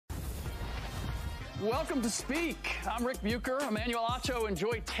Welcome to Speak. I'm Rick Bucher. Emmanuel Acho and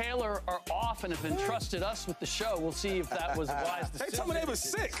Joy Taylor are off and have entrusted us with the show. We'll see if that was a wise decision. They told me they were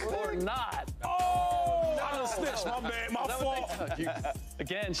sick. Or not. Oh, I done snitched. My bad. My fault.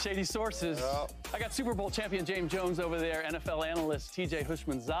 Again, shady sources. Yep. I got Super Bowl champion James Jones over there, NFL analyst TJ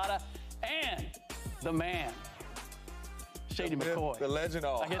Hushmanzada, and the man, Shady McCoy. The legend.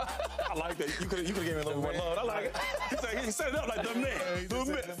 I like that. You could have given me a little more love. I like it. He set it up like the man. The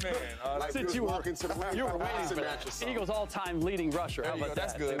man. Like Since you were waiting for that. Eagles all-time leading rusher. How about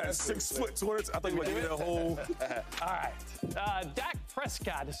That's that? good. That's 6 foot 200. I think we're giving it a whole. All right. Dak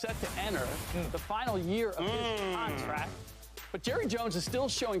Prescott is set to enter the final year of his contract. But Jerry Jones is still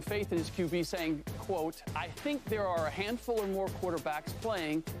showing faith in his QB, saying, quote, I think there are a handful or more quarterbacks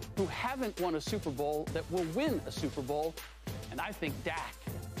playing who haven't won a Super Bowl that will win a Super Bowl, and I think Dak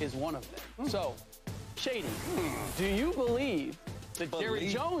is one of them. So, Shady, do you believe that Jerry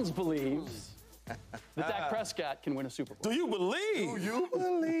Jones believes that Dak Prescott can win a Super Bowl? Do you believe? Do you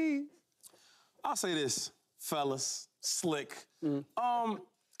believe? I'll say this, fellas, slick.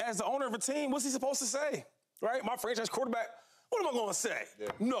 As the owner of a team, what's he supposed to say? Right? My franchise quarterback, what am I going to say? Yeah.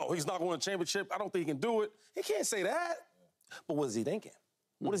 No, he's not going to a championship. I don't think he can do it. He can't say that. But what is he thinking?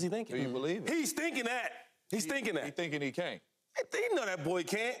 What is he thinking? Do you believe it? He's thinking that. He's thinking that. He's thinking he can't. They know that boy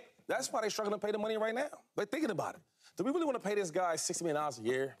can't. That's why they're struggling to pay the money right now. They're thinking about it. Do we really want to pay this guy $60 million a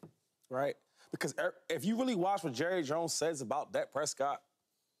year? Right? Because if you really watch what Jerry Jones says about Dak Prescott,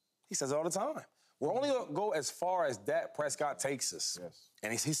 he says it all the time. We're only going to go as far as Dak Prescott takes us. Yes.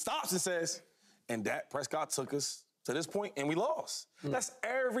 And he stops and says, and Dak Prescott took us to this point, and we lost. That's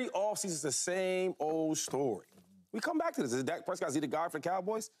every offseason, the same old story. We come back to this. Is Dak Prescott, is he the guy for the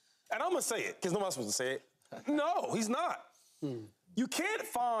Cowboys? And I'm going to say it, because nobody's supposed to say it. No, he's not. You can't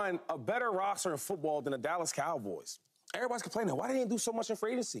find a better roster in football than the Dallas Cowboys. Everybody's complaining, why they didn't do so much in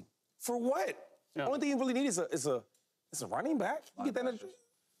free agency? For what? The only thing you really need is a running back. You get that in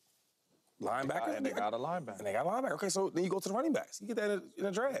a linebacker. And they got a linebacker. And they got a linebacker. Okay, so then you go to the running backs. You get that in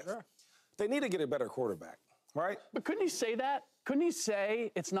a draft. Sure. They need to get a better quarterback, right? But couldn't he say that? Couldn't he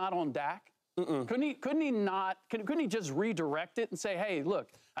say it's not on Dak? Couldn't he just redirect it and say, hey, look,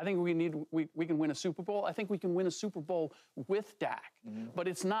 I think we can win a Super Bowl. I think we can win a Super Bowl with Dak. But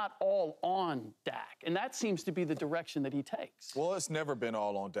it's not all on Dak. And that seems to be the direction that he takes. Well, it's never been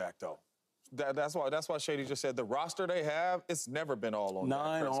all on Dak, though. That's why Shady just said the roster they have, it's never been all on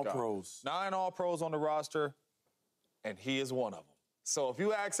Dak Prescott. 9 All-Pros. 9 All-Pros on the roster, and he is one of them. So if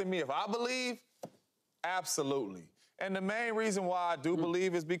you asking me if I believe, absolutely. And the main reason why I do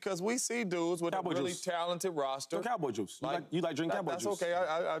believe is because we see dudes with Cowboy a really juice. talented roster. Drink Cowboy juice. You like drinking Cowboy juice? That's okay.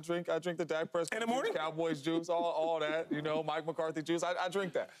 I drink the Dak Prescott in the morning? juice, Cowboys juice, all that. You know, Mike McCarthy juice. I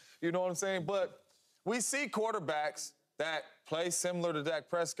drink that. You know what I'm saying? But we see quarterbacks that play similar to Dak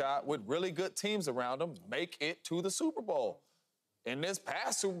Prescott with really good teams around them make it to the Super Bowl. In this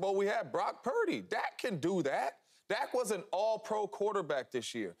past Super Bowl, we had Brock Purdy. Dak can do that. Dak was an all-pro quarterback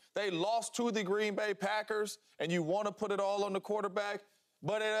this year. They lost to the Green Bay Packers, and you want to put it all on the quarterback,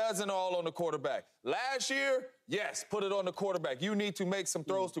 but it isn't all on the quarterback. Last year, yes, put it on the quarterback. You need to make some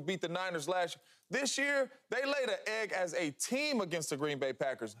throws to beat the Niners last year. This year, they laid an egg as a team against the Green Bay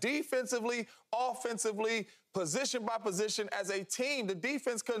Packers. Defensively, offensively, position by position as a team. The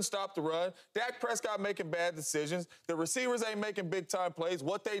defense couldn't stop the run. Dak Prescott making bad decisions. The receivers ain't making big-time plays.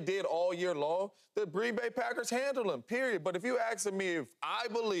 What they did all year long, the Green Bay Packers handled them, period. But if you asking me if I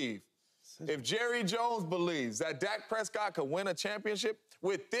believe, if Jerry Jones believes that Dak Prescott could win a championship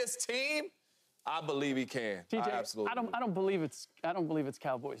with this team, I believe he can. TJ, absolutely. I don't believe it's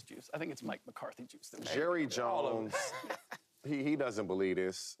Cowboys juice. I think it's Mike McCarthy juice. Jerry Jones, he doesn't believe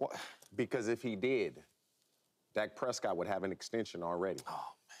this because if he did, Dak Prescott would have an extension already. Oh,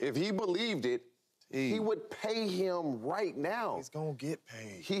 if he believed it, he would pay him right now. He's going to get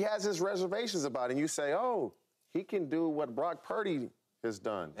paid. He has his reservations about it. And you say, oh, he can do what Brock Purdy has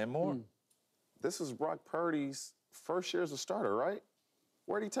done. And more. This is Brock Purdy's first year as a starter, right?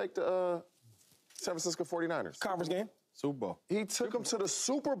 Where'd he take the San Francisco 49ers? Conference game. Super Bowl. He took him to the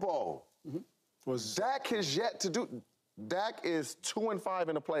Super Bowl. Dak has yet to do. Dak is 2-5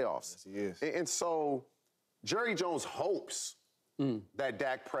 in the playoffs. Yes, he is. And so Jerry Jones hopes that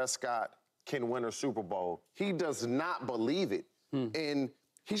Dak Prescott can win a Super Bowl. He does not believe it. And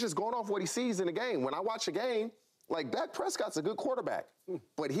he's just going off what he sees in the game. When I watch a game, like, Dak Prescott's a good quarterback,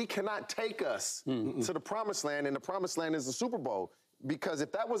 but he cannot take us to the promised land, and the promised land is the Super Bowl. Because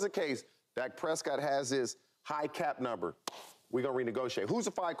if that was the case, Dak Prescott has his high cap number. We're going to renegotiate. Who's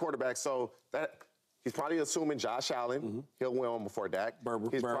the 5 quarterback? So that he's probably assuming Josh Allen. He'll win one before Dak.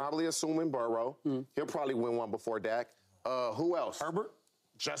 He's probably assuming Burrow. He'll probably win one before Dak. Who else? Herbert.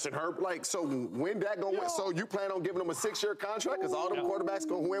 Justin Herbert. Like, so when Dak gonna win? So you plan on giving him a 6-year contract? Because all the quarterbacks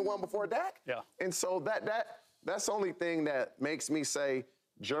gonna win one before Dak? Yeah. And so that's the only thing that makes me say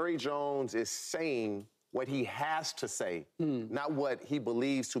Jerry Jones is saying what he has to say, not what he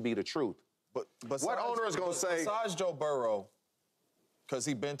believes to be the truth. But what owner is going to say? Besides Joe Burrow, because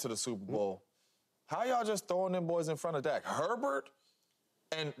he been to the Super Bowl, how y'all just throwing them boys in front of Dak? Herbert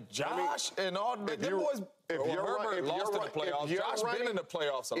and Josh and all them boys. Herbert lost in the playoffs. Josh been in the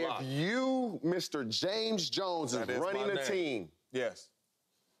playoffs a lot. If you, Mr. James Jones, is running the team, yes,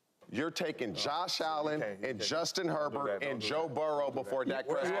 you're taking Josh Allen and Justin Herbert and Joe Burrow before Dak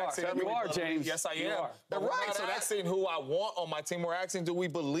Prescott. You are, James. Yes, I am. But we're not asking who I want on my team. We're asking, do we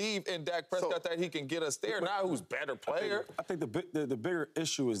believe in Dak Prescott that he can get us there? Not who's better player. I think the bigger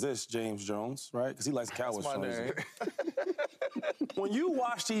issue is this, James Jones, right? Because he likes Cowboys. That's my name. When you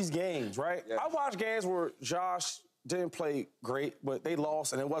watch these games, right? Yeah. I watched games where Josh didn't play great, but they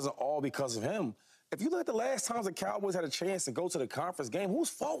lost, and it wasn't all because of him. If you look at the last times the Cowboys had a chance to go to the conference game, whose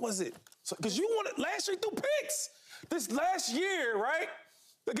fault was it? Because you wanted last year threw picks. This last year, right?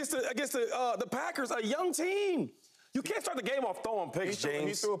 Against the Packers, a young team. You can't start the game off throwing picks, James.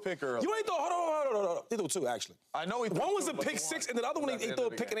 He threw a pick early. You ain't throw. Hold on. He threw 2 actually. I know he threw one was 2, a pick 6, and the other one he threw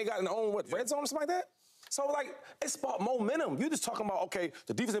a pick and they got in their own red zone or something like that. So, like, it's about momentum. You're just talking about, okay,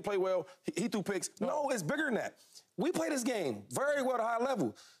 the defense didn't play well, he threw picks. No, it's bigger than that. We play this game very well at a high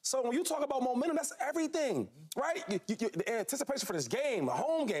level. So when you talk about momentum, that's everything, right? The anticipation for this game, a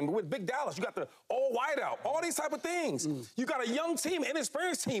home game with Big Dallas, you got the all-white out, all these type of things. You got a young team,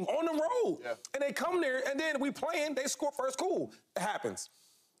 inexperienced team on the road. Yeah. And they come there, and then we playing, they score first, cool. It happens.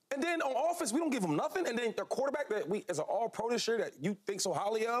 And then on offense, we don't give them nothing. And then the quarterback that we, as an all-pro this year that you think so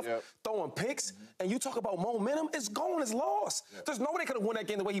highly of, throwing picks, and you talk about momentum, it's gone, it's lost. There's nobody could have won that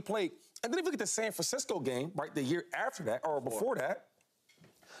game the way he played. And then if you look at the San Francisco game, right, the year after that, or before that,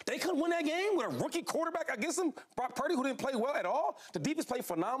 they couldn't win that game with a rookie quarterback against them, Brock Purdy, who didn't play well at all. The defense played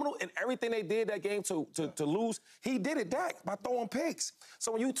phenomenal, and everything they did that game to lose, he did it, Dak, by throwing picks.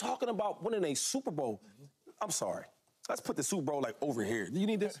 So when you're talking about winning a Super Bowl, I'm sorry. Let's put the Super Bowl, like, over here. Do you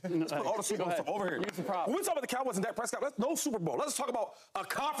need this? Let's put all the Super Bowls over here. When we talk about the Cowboys and Dak Prescott, let's no Super Bowl. Let's talk about a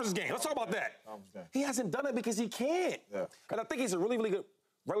conference game. Let's talk about that. He hasn't done it because he can't. Yeah. And I think he's a really, really good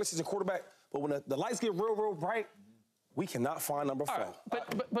regular season quarterback. But when the lights get real, real bright, we cannot find number 4. Right.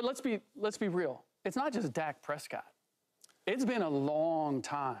 But let's be real. It's not just Dak Prescott. It's been a long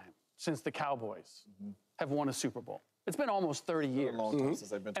time since the Cowboys have won a Super Bowl. It's been almost 30 years. A long time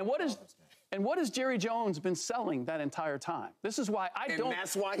since they've been to And what has Jerry Jones been selling that entire time? This is why I don't... And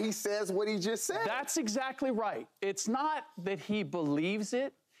that's why he says what he just said. That's exactly right. It's not that he believes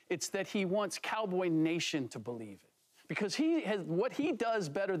it. It's that he wants Cowboy Nation to believe it. Because what he does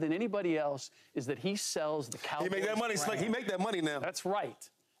better than anybody else is that he sells the Cowboys. He make that money, Slick. He make that money now. That's right.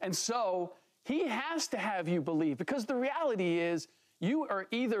 And so he has to have you believe, because the reality is you are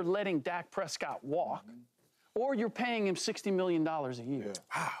either letting Dak Prescott walk, or you're paying him $60 million a year. Yeah.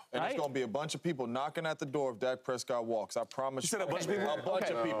 Wow. And there's going to be a bunch of people knocking at the door if Dak Prescott walks. I promise you. You said a bunch of people? A bunch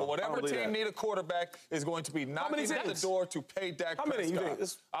of people. Whatever team need a quarterback is going to be knocking at the door to pay Dak Prescott. How many you think?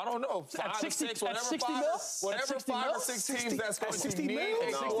 I don't know. 5 or 6, whatever 5 or 6 teams that's going to need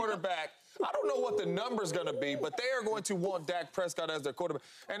a quarterback. I don't know what the number's going to be, but they are going to want Dak Prescott as their quarterback.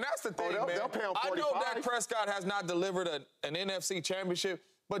 And that's the thing, man. They'll pay him $45. I know Dak Prescott has not delivered an NFC championship,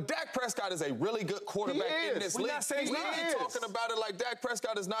 but Dak Prescott is a really good quarterback in this league. We're not talking about it like Dak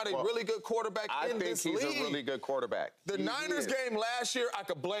Prescott is not a really good quarterback in this league. I think he's a really good quarterback. The Niners game last year, I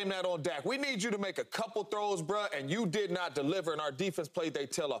could blame that on Dak. We need you to make a couple throws, bruh, and you did not deliver, and our defense played their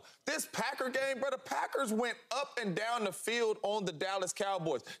tail off. This Packer game, bruh, the Packers went up and down the field on the Dallas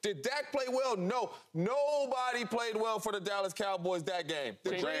Cowboys. Did Dak play well? No. Nobody played well for the Dallas Cowboys that game. The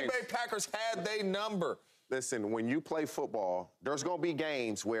Green Bay Packers had their number. Listen, when you play football, there's going to be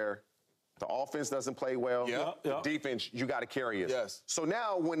games where the offense doesn't play well. The defense, you got to carry it. Yes. So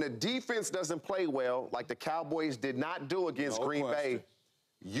now when the defense doesn't play well, like the Cowboys did not do against Green Bay,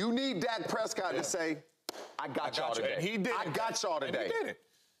 you need Dak Prescott to say, I got y'all today. And he did. I got y'all today. And he did it.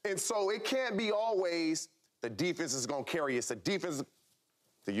 And so it can't be always the defense is going to carry us. The defense,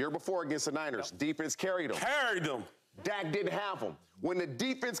 the year before against the Niners, defense carried them. Carried them. Dak didn't have them. When the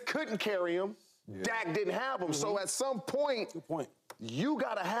defense couldn't carry him, Dak didn't have them. So at some point, you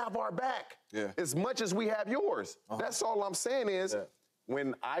got to have our back as much as we have yours. That's all I'm saying is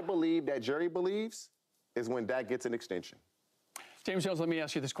when I believe that Jerry believes is when Dak gets an extension. James Jones, let me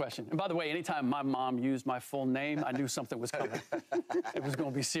ask you this question. And by the way, anytime my mom used my full name, I knew something was coming. It was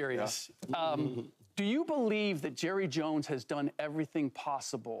going to be serious. Do you believe that Jerry Jones has done everything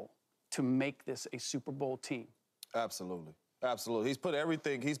possible to make this a Super Bowl team? Absolutely. Absolutely. He's put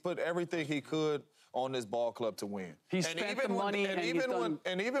everything he could on this ball club to win. He spent the money,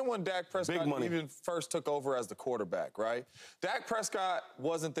 and even when Dak Prescott even first took over as the quarterback, right? Dak Prescott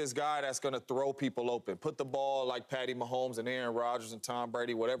wasn't this guy that's going to throw people open, put the ball like Patty Mahomes and Aaron Rodgers and Tom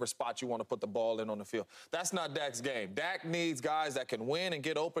Brady, whatever spot you want to put the ball in on the field. That's not Dak's game. Dak needs guys that can win and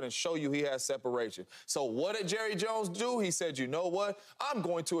get open and show you he has separation. So what did Jerry Jones do? He said, you know what? I'm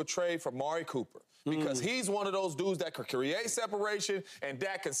going to a trade for Mari Cooper. Because he's one of those dudes that could create separation, and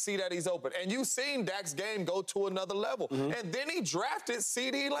Dak can see that he's open. And you've seen Dak's game go to another level. And then he drafted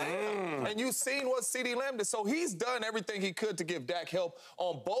CeeDee Lamb. And you've seen what CeeDee Lamb did. So he's done everything he could to give Dak help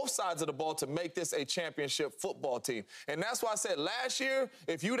on both sides of the ball to make this a championship football team. And that's why I said last year,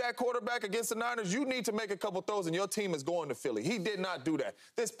 if you that quarterback against the Niners, you need to make a couple throws, and your team is going to Philly. He did not do that.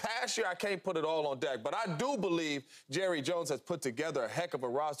 This past year, I can't put it all on Dak. But I do believe Jerry Jones has put together a heck of a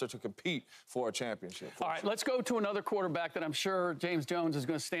roster to compete for a championship. All right, let's go to another quarterback that I'm sure James Jones is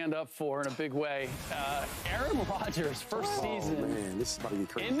going to stand up for in a big way. Aaron Rodgers, first season this is about to be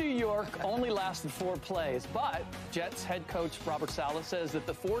crazy. in New York, only lasted 4 plays. But Jets head coach Robert Saleh says that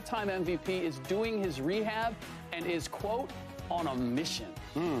the 4-time MVP is doing his rehab and is, quote, on a mission.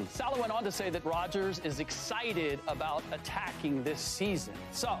 Saleh went on to say that Rodgers is excited about attacking this season.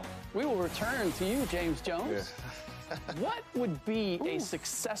 So we will return to you, James Jones. What would be a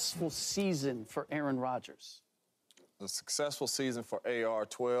successful season for Aaron Rodgers? A successful season for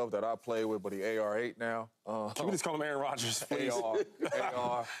AR-12 that I play with, but he AR-8 now. Can we just call him Aaron Rodgers, please?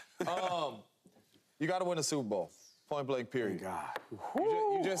 AR. You got to win the Super Bowl. Point blank, period. God.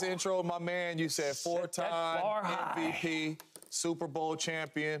 You just introed my man. You said 4-time MVP, Super Bowl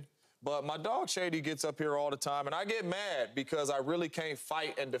champion. But my dog Shady gets up here all the time, and I get mad because I really can't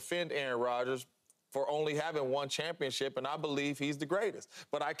fight and defend Aaron Rodgers for only having 1 championship, and I believe he's the greatest.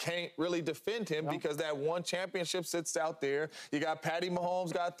 But I can't really defend him because that 1 championship sits out there. You got Patty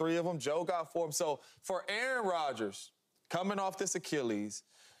Mahomes got 3 of them. Joe got 4 of them. So for Aaron Rodgers, coming off this Achilles,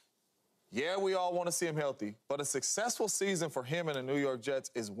 yeah, we all want to see him healthy, but a successful season for him and the New York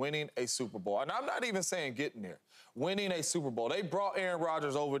Jets is winning a Super Bowl. And I'm not even saying getting there. Winning a Super Bowl. They brought Aaron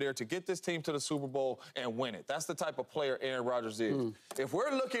Rodgers over there to get this team to the Super Bowl and win it. That's the type of player Aaron Rodgers is. If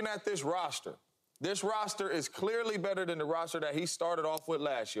we're looking at this roster is clearly better than the roster that he started off with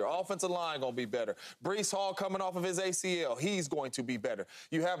last year. Offensive line going to be better. Breece Hall coming off of his ACL, he's going to be better.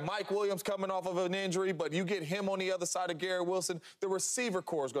 You have Mike Williams coming off of an injury, but you get him on the other side of Garrett Wilson, the receiver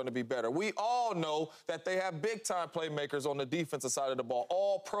core is going to be better. We all know that they have big-time playmakers on the defensive side of the ball,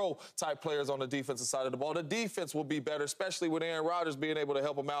 all-pro type players on the defensive side of the ball. The defense will be better, especially with Aaron Rodgers being able to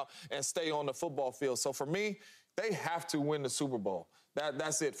help them out and stay on the football field. So for me, they have to win the Super Bowl.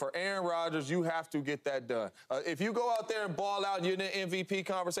 That's it. For Aaron Rodgers, you have to get that done. If you go out there and ball out and you're in the MVP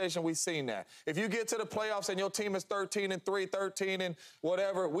conversation, we've seen that. If you get to the playoffs and your team is 13-3, 13 and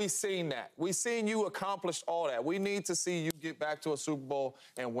whatever, we've seen that. We've seen you accomplish all that. We need to see you get back to a Super Bowl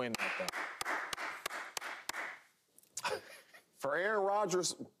and win that thing. For Aaron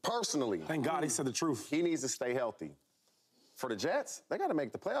Rodgers, personally, Thank God he said the truth. he needs to stay healthy. For the Jets, they got to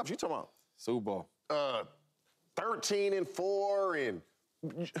make the playoffs. You talking about Super Bowl. 13-4 and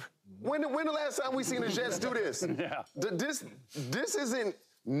when the last time we seen the Jets do this? This isn't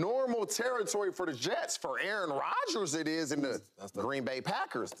normal territory for the Jets. For Aaron Rodgers, it is in the Green Bay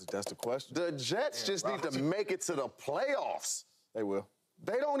Packers. That's the question. The Jets just need to make it to the playoffs. They will.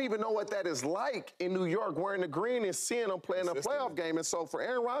 They don't even know what that is like in New York, wearing the green and seeing them playing a playoff game. And so for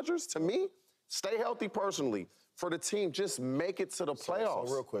Aaron Rodgers, to me, stay healthy personally. For the team, just make it to the playoffs.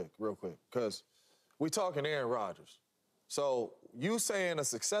 So real quick, because we talking Aaron Rodgers. So you saying a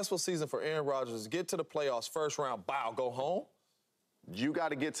successful season for Aaron Rodgers is get to the playoffs, first round, bow, go home? You got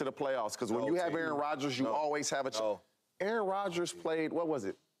to get to the playoffs because when you have Aaron Rodgers, you always have a chance. Aaron Rodgers played, what was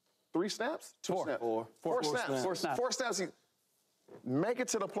it, 3 snaps? 2 snaps? 4 snaps. 4 snaps. Make it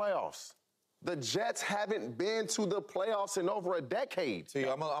to the playoffs. The Jets haven't been to the playoffs in over a decade. See,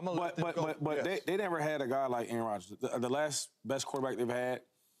 I'm gonna let them go. But they never had a guy like Aaron Rodgers. The last best quarterback they've had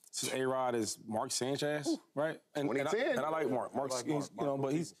since A-Rod is Mark Sanchez, right? And I like Mark. Mark's,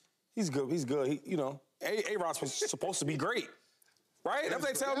 but he's good. He's good. A-Rod's supposed to be great, right? That's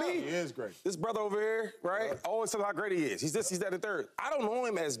what they tell me. He is great. This brother over here, right? Always tell how great he is. He's this, he's that, and third. I don't know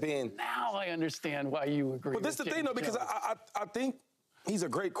him as being. Now I understand why you agree. But this is the thing, though, because I think he's a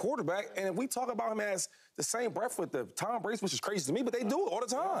great quarterback, and we talk about him as the same breath with the Tom Brady, which is crazy to me, but they do it all the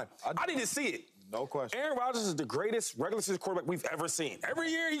time. I need to see it. No question. Aaron Rodgers is the greatest regular season quarterback we've ever seen. Every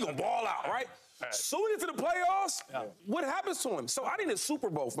year, he's going to ball out, right? Soon into the playoffs, what happens to him? So I need a Super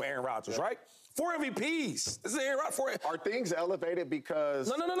Bowl from Aaron Rodgers, right? 4 MVPs. This is Aaron Rodgers. Are things elevated because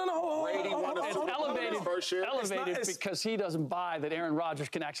No. Brady won a Super Bowl in his first year? Elevated because he doesn't buy that Aaron Rodgers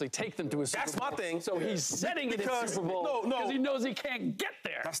can actually take them to a Super Bowl. That's my thing. So he's setting it in Super Bowl because he knows he can't get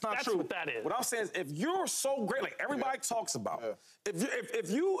there. That's not true. That's what that is. What I'm saying is, if you're so great, like everybody talks about,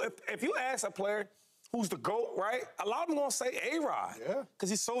 if you ask a player who's the GOAT, right? A lot of them gonna say A-Rod, because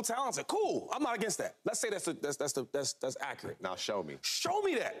he's so talented. Cool, I'm not against that. Let's say that's accurate. Now show me. Show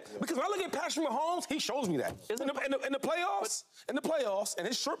me that, because when I look at Patrick Mahomes, he shows me that. In the playoffs, in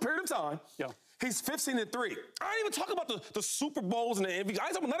his short period of time, he's 15-3. I ain't even talking about the Super Bowls and the MVP. I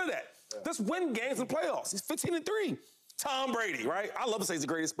ain't talking about none of that. Just win games in the playoffs. He's 15-3. Tom Brady, right? I love to say he's the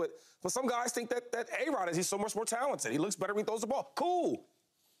greatest, but some guys think that A-Rod is. He's so much more talented. He looks better when he throws the ball. Cool.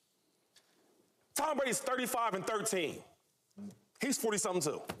 Tom Brady's 35-13. He's 40-something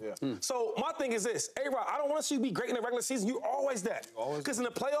too. So my thing is this, A-Rod, I don't want to see you be great in the regular season. You're always that. Because in the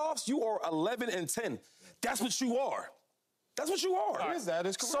playoffs, you are 11-10. That's what you are. That's what you are. That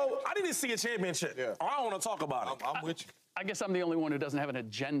is correct. So I need to see a championship. I don't want to talk about it. I'm with you. I guess I'm the only one who doesn't have an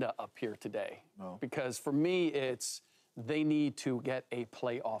agenda up here today. No. Because for me, it's they need to get a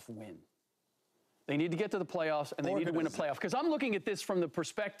playoff win. They need to get to the playoffs, and they need to win a playoff. Because I'm looking at this from the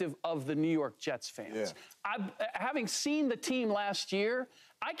perspective of the New York Jets fans. Having seen the team last year,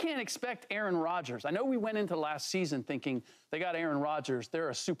 I can't expect Aaron Rodgers. I know we went into last season thinking they got Aaron Rodgers, they're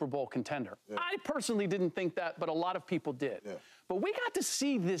a Super Bowl contender. I personally didn't think that, but a lot of people did. But we got to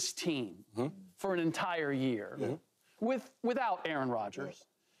see this team for an entire year without Aaron Rodgers.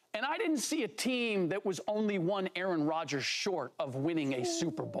 And I didn't see a team that was only one Aaron Rodgers short of winning a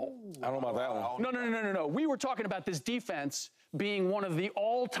Super Bowl. I don't know about that one. No. We were talking about this defense being one of the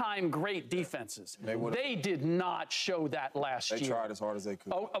all-time great defenses. They did not show that last year. They tried as hard as they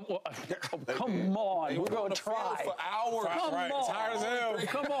could. Come on. We're going to try. For hours. Come on. Tired as hell.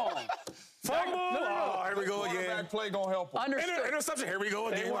 Come on. Fumble. Oh, here we go again. Quarterback play gonna help them. Interception. Here we go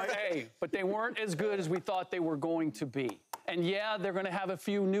again. But they weren't as good as we thought they were going to be. And yeah, they're going to have a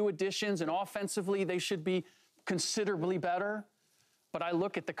few new additions, and offensively they should be considerably better. But I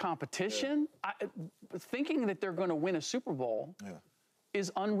look at the competition, thinking that they're going to win a Super Bowl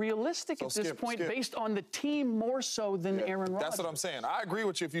is unrealistic at this point based on the team more so than Aaron Rodgers. That's what I'm saying. I agree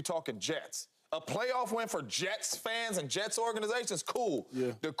with you if you're talking Jets. A playoff win for Jets fans and Jets organizations, cool.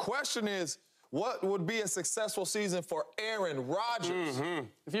 The question is, what would be a successful season for Aaron Rodgers?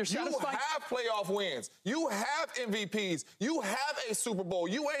 If you're satisfied, you have playoff wins. You have MVPs. You have a Super Bowl.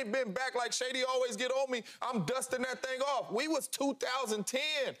 You ain't been back like Shady always get on me. I'm dusting that thing off. We was 2010.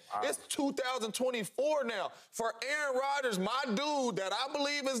 It's 2024 now. For Aaron Rodgers, my dude that I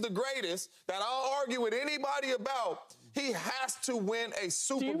believe is the greatest, that I'll argue with anybody about, he has to win a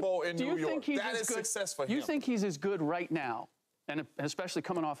Super Bowl in New York. That is success for him. You think he's as good right now, and especially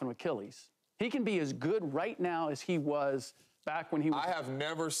coming off an Achilles? He can be as good right now as he was back when he was. I have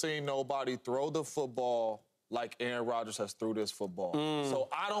never seen nobody throw the football like Aaron Rodgers has threw this football. So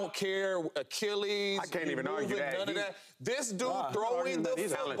I don't care, Achilles. I can't even argue that. None of that. This dude throwing the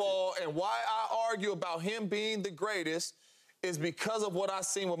football, and why I argue about him being the greatest is because of what I've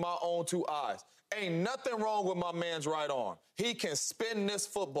seen with my own two eyes. Ain't nothing wrong with my man's right arm. He can spin this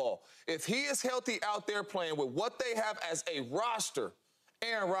football. If he is healthy out there playing with what they have as a roster,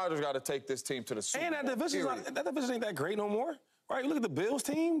 Aaron Rodgers got to take this team to the Super Bowl. And that division ain't that great no more. Right? You look at the Bills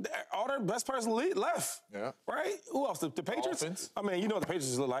team, all their best players left. Right? Who else? The Patriots? Dolphins. I mean, you know what the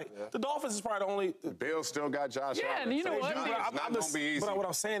Patriots look like. The Dolphins is probably the only. The Bills still got Josh Allen. Yeah, and you know what? It's not going to be easy. But what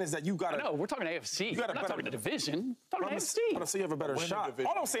I'm saying is that you got to. No, we're talking AFC. We're not talking the division. We're talking AFC. I'm going to see you have a better shot.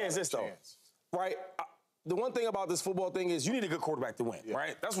 All I'm saying is this, though. Right? The one thing about this football thing is you need a good quarterback to win,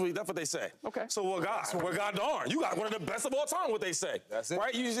 right? That's what they say. Okay. So God darn, you got one of the best of all time, what they say. That's it.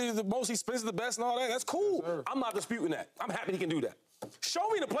 Right? Usually the most expensive, the best and all that. That's cool. Yes, I'm not disputing that. I'm happy he can do that. Show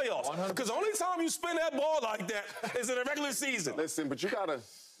me the playoffs. Because the only time you spin that ball like that is in the regular season. Listen, but you got to,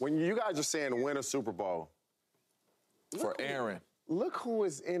 when you guys are saying win a Super Bowl. For Aaron. Look who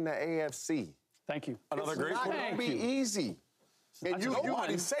is in the AFC. Thank you. Another great It's not going to be easy. And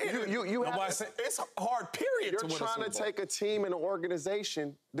Nobody's saying it. It's a hard period to win a Super Bowl. You're trying to take a team and an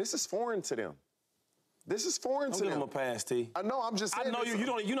organization. This is foreign to them. This is foreign to them. Don't give him a pass, T. I know, I'm just saying. I know you're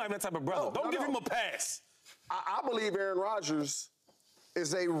not even that type of brother. Don't give him a pass. I believe Aaron Rodgers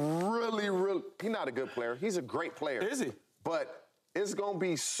is a really, he's not a good player. He's a great player. Is he? But it's going to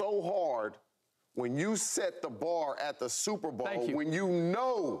be so hard when you set the bar at the Super Bowl when you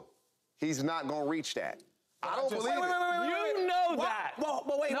know he's not going to reach that. I don't believe it. You know that. Well,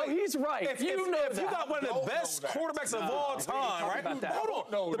 wait. No, he's right. If you got one of the best quarterbacks of all time, right? Hold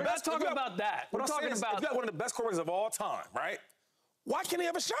on. We're not talking about that. We're talking about. If you got one of the best quarterbacks of all time, right? Why can't he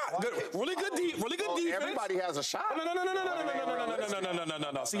have a shot? Really good defense. Everybody has a shot.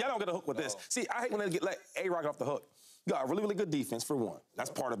 No. See, y'all don't get a hook with this. See, I hate when they let A-Rod off the hook. You got a really good defense for one. That's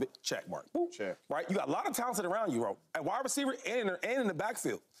part of it. Check mark. Check. Right? You got a lot of talented around you, bro. At wide receiver and in the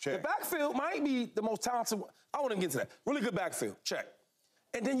backfield. Check. The backfield might be the most talented. I want to get into that. Really good backfield. Check.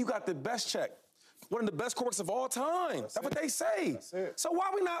 And then you got the best check. One of the best quarterbacks of all time. That's what they say. That's it. So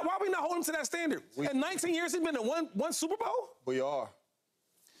why we not holding him to that standard? In 19 years, he's been to one Super Bowl? We are.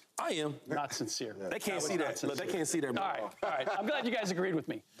 I am. Not sincere. They can't see that. Look, they can't see that. All right. I'm glad you guys agreed with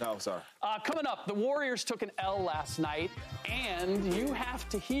me. No, sorry. Coming up, the Warriors took an L last night, and you have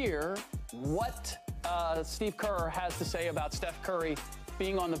to hear what Steve Kerr has to say about Steph Curry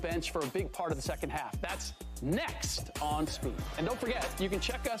being on the bench for a big part of the second half. That's next on Speed. And don't forget, you can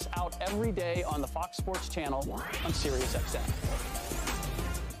check us out every day on the Fox Sports channel on SiriusXM.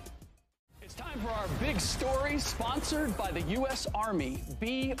 It's time for our big story, sponsored by the U.S. Army.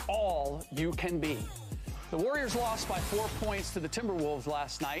 Be all you can be. The Warriors lost by 4 points to the Timberwolves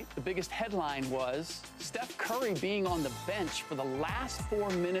last night. The biggest headline was Steph Curry being on the bench for the last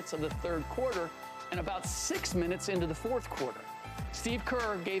 4 minutes of the third quarter and about 6 minutes into the fourth quarter. Steve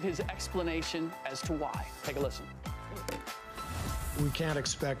Kerr gave his explanation as to why. Take a listen. We can't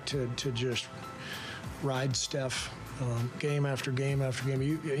expect to just ride Steph game after game after game.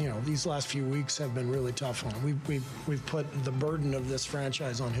 You know, these last few weeks have been really tough on him. We've put the burden of this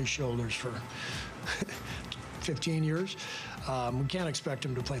franchise on his shoulders for 15 years. We can't expect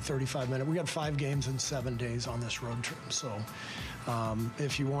him to play 35 minutes. We got 5 games in 7 days on this road trip. So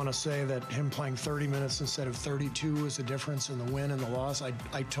if you want to say that him playing 30 minutes instead of 32 is the difference in the win and the loss, I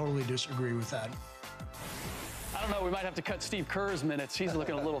totally disagree with that. I don't know, we might have to cut Steve Kerr's minutes. He's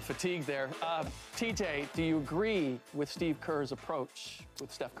looking a little fatigued there. TJ, do you agree with Steve Kerr's approach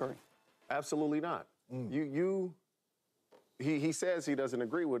with Steph Curry? Absolutely not. He says he doesn't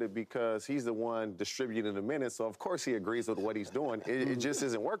agree with it because he's the one distributing the minutes, so of course he agrees with what he's doing. It just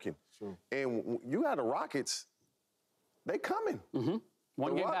isn't working. Sure. And you got the Rockets, they coming.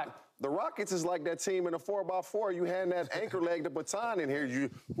 One game back. The Rockets is like that team in a 4x4. You hand that anchor leg the baton in here,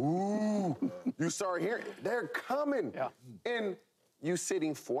 you start hearing, they're coming. Yeah. And you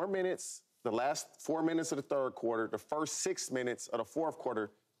sitting 4 minutes, the last 4 minutes of the third quarter, the first 6 minutes of the fourth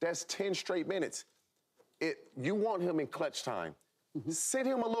quarter, that's 10 straight minutes. You want him in clutch time. Sit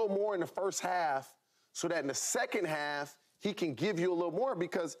him a little more in the first half so that in the second half, he can give you a little more,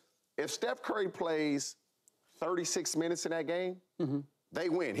 because if Steph Curry plays 36 minutes in that game, they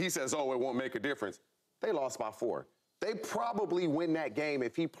win. He says, oh, it won't make a difference. They lost by 4. They probably win that game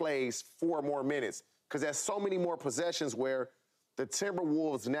if he plays 4 more minutes, because there's so many more possessions where the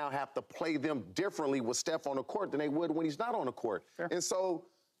Timberwolves now have to play them differently with Steph on the court than they would when he's not on the court. Fair. And so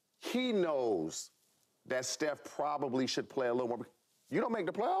he knows that Steph probably should play a little more. You don't make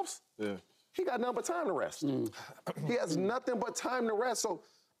the playoffs? Yeah. He got nothing but time to rest. He has nothing but time to rest. So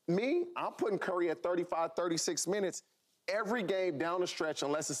I'm putting Curry at 35, 36 minutes every game down the stretch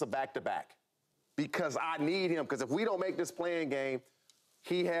unless it's a back-to-back, because I need him. Because if we don't make this playing game,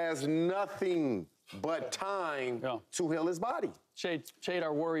 he has nothing but time to heal his body. Shade,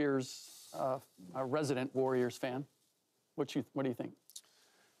 our Warriors, our resident Warriors fan. What do you think?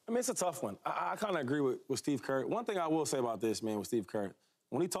 I mean, it's a tough one. I kind of agree with Steve Kerr. One thing I will say about this, man, with Steve Kerr,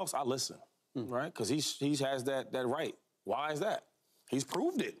 when he talks, I listen, right? Because he has that right. Why is that? He's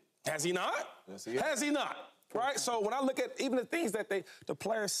proved it. Has he not? Yes, he has. Has he not? Right? So when I look at even the things that the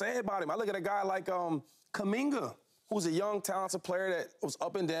players say about him, I look at a guy like Kuminga, who's a young, talented player that was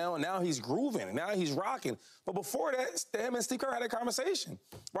up and down, and now he's grooving, and now he's rocking. But before that, him and Steve Kerr had a conversation,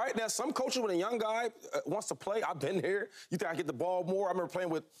 right? Now, some coaches, when a young guy wants to play, I've been here. You think I get the ball more? I remember playing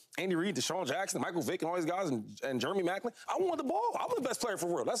with Andy Reid, Deshaun Jackson, Michael Vick, and all these guys, and Jeremy Maclin. I want the ball. I'm the best player for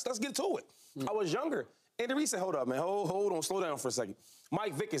real. Let's get to it. I was younger. Andy Reid said, hold up, man. Hold on. Slow down for a second.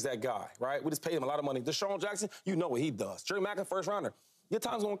 Mike Vick is that guy, right? We just paid him a lot of money. Deshaun Jackson, you know what he does. Jeremy Maclin, first rounder. Your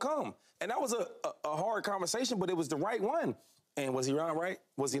time's going to come. And that was a hard conversation, but it was the right one. And was he right?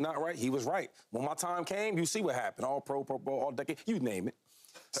 Was he not right? He was right. When my time came, you see what happened. All pro, all decade, you name it.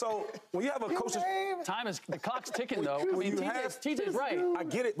 So when you have a coach... The clock's ticking, though. I mean, TJ's right. I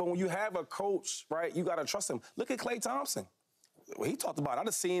get it, but when you have a coach, right, you got to trust him. Look at Klay Thompson. Well, he talked about it. I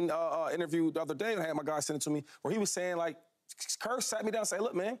just seen an interview the other day, and I had my guy send it to me, where he was saying, like, Kerr sat me down and said,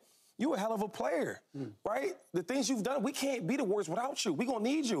 look, man, you a hell of a player, right? The things you've done, we can't be the Warriors without you. We're going to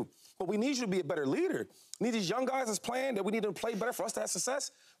need you. But we need you to be a better leader. We need these young guys that's playing, that we need them to play better for us to have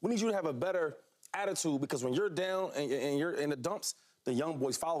success. We need you to have a better attitude, because when you're down and you're in the dumps, the young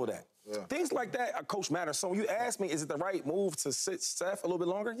boys follow that. Yeah. Things like that, a coach matters. So when you ask me, is it the right move to sit Steph a little bit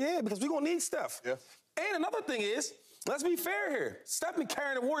longer? Yeah, because we're going to need Steph. Yeah. And another thing is, Let's be fair here. Steph been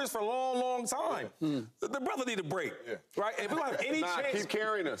carrying the Warriors for a long, long time. The brother need a break, right? If we don't have any chance, keep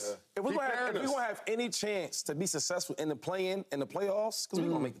carrying us. If we're gonna have any chance to be successful in the play-in and the playoffs, because we're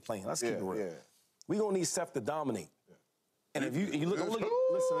gonna make the play-in. Let's keep it real. We're gonna need Steph to dominate. And if you look,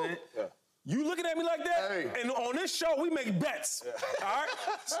 listen, man. You looking at me like that, and on this show, we make bets. All right?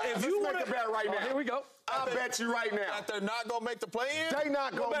 If you want to bet right now. Here we go. I'll bet you right now. That they're not going to make the play-in? They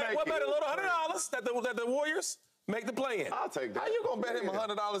not going to make it. What bet a little $100 that the Warriors make the play-in? I'll take that. How you going to bet him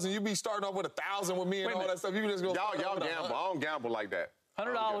 $100 and you be starting off with 1,000 with me and all that stuff? You just go y'all gamble. I don't gamble like that.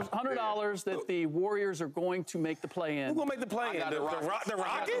 $100 that the Warriors are going to make the play-in. Who's going to make the play-in? The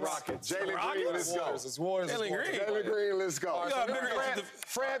Rockets? Jalen Green, let's go. It's Warriors. Jalen Green, let's go.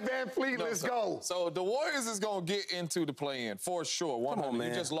 Fred VanVleet, let's go. So the Warriors is going to get into the play-in for sure. Come on, man.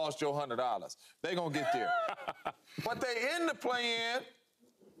 You just lost your $100. They're going to get there. But they in the play-in,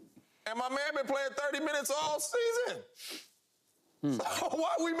 and my man been playing 30 minutes all season. So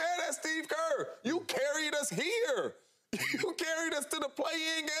why are we mad at Steve Kerr? You carried us here. You carried us to the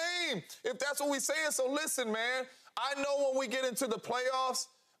play-in game, if that's what we're saying. So listen, man, I know when we get into the playoffs,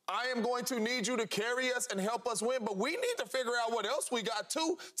 I am going to need you to carry us and help us win, but we need to figure out what else we got,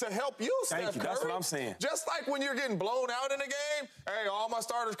 too, to help you, Steph Curry. That's what I'm saying. Just like when you're getting blown out in a game, hey, all my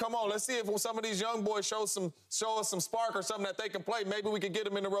starters, come on, let's see if some of these young boys show us some spark or something that they can play. Maybe we can get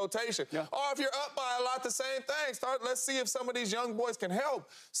them in the rotation. Yeah. Or if you're up by a lot, the same thing. Let's see if some of these young boys can help.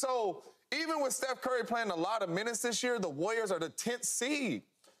 So even with Steph Curry playing a lot of minutes this year, the Warriors are the 10th seed.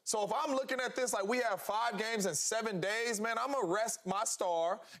 So if I'm looking at this like we have 5 games in 7 days, man, I'm going to rest my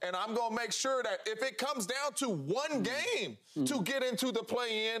star, and I'm going to make sure that if it comes down to one game to get into the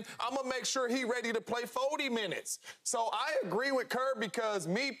play-in, I'm going to make sure he's ready to play 40 minutes. So I agree with Kerr because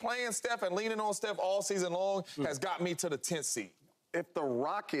me playing Steph and leaning on Steph all season long has got me to the 10th seed. If the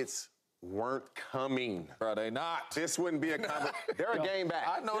Rockets weren't coming, bro, they not. This wouldn't be a conversation. They're a game back.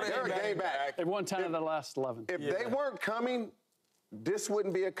 I know they're a game back. They've won 10 of the last 11. If they weren't coming, this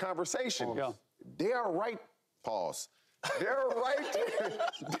wouldn't be a conversation. They're right. Pause. They're right there.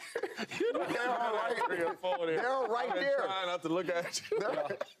 They're right there. Trying not to look at you.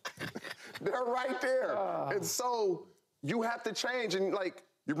 They're right there. And so you have to change. And, like,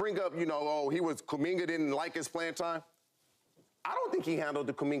 you bring up, Kuminga didn't like his playing time. I don't think he handled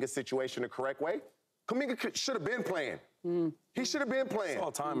the Kuminga situation the correct way. Kuminga should have been playing. He should have been playing. It's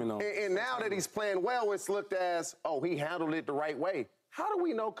all timing, though. And now that he's playing well, it's looked as, he handled it the right way. How do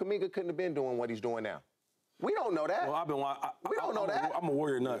we know Kuminga couldn't have been doing what he's doing now? We don't know that. Well, we don't know that. I'm a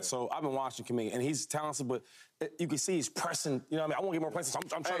Warrior nut, so I've been watching Kuminga, and he's talented, but you can see he's pressing. You know what I mean? I want to get more places, so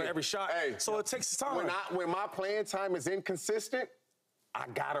I'm trying to every shot. So it takes time. When my playing time is inconsistent, I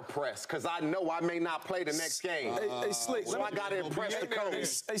gotta press, because I know I may not play the next game. Hey, Slick. So I gotta impress the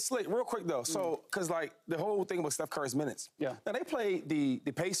coach. Hey, Slick, real quick, though. So, because, like, the whole thing about Steph Curry's minutes. Yeah. Now, they played the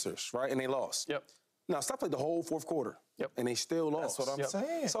Pacers, right, and they lost. Yep. Now, Steph played the whole fourth quarter. Yep. And they still lost. That's what I'm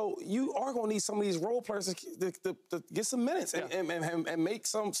saying. So you are going to need some of these role players to get some minutes and make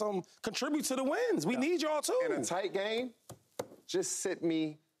some contribute to the wins. We need y'all, too. In a tight game, just sit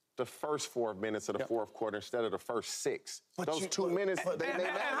me the first 4 minutes of the fourth quarter instead of the first 6. But those 2 minutes, they matter.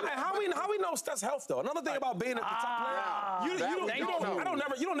 And how we know Steph's health, though? Another thing about being a top player,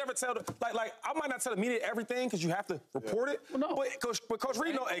 you don't never tell like I might not tell the media everything because you have to report it. Well, no. But Coach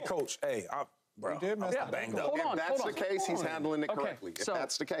Reed know, Coach, bro, banged up. If that's the case, he's handling it correctly. If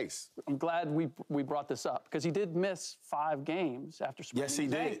that's the case. I'm glad we brought this up because he did miss 5 games after spraining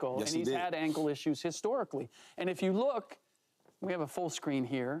his ankle. Yes, and he's had ankle issues historically. And if you look, we have a full screen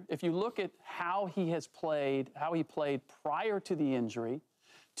here. If you look at how he played prior to the injury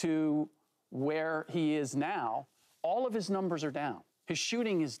to where he is now, all of his numbers are down. His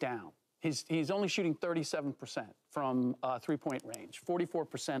shooting is down. He's only shooting 37% from three-point range,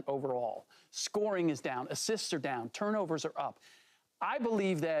 44% overall. Scoring is down. Assists are down. Turnovers are up. I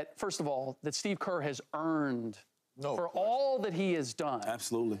believe that, first of all, that Steve Kerr has earned for all that he has done.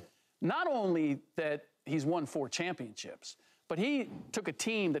 Absolutely. Not only that he's won 4 championships, but he took a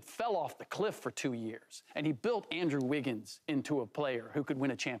team that fell off the cliff for 2 years, and he built Andrew Wiggins into a player who could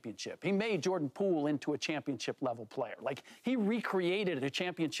win a championship. He made Jordan Poole into a championship-level player. Like, he recreated a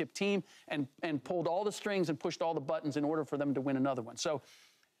championship team and pulled all the strings and pushed all the buttons in order for them to win another one. So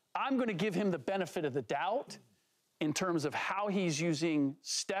I'm going to give him the benefit of the doubt in terms of how he's using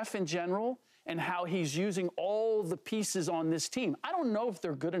Steph in general and how he's using all the pieces on this team. I don't know if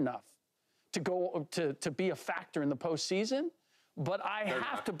they're good enough to go to be a factor in the postseason. But I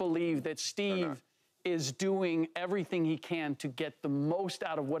have to believe that Steve is doing everything he can to get the most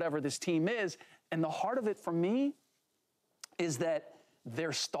out of whatever this team is. And the heart of it for me is that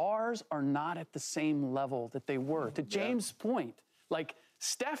their stars are not at the same level that they were. To James' point, like,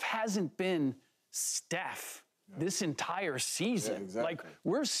 Steph hasn't been Steph this entire season. Yeah, exactly. Like,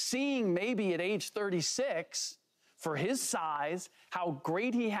 we're seeing maybe at age 36, for his size, how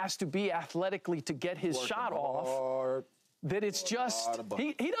great he has to be athletically to get his shot off. That it's just,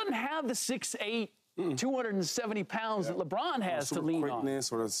 he doesn't have the 6'8", 270 pounds that LeBron has to lean on.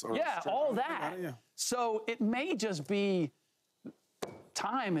 Yeah, all that. So it may just be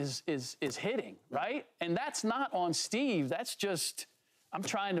time is hitting, right? And that's not on Steve. That's just, I'm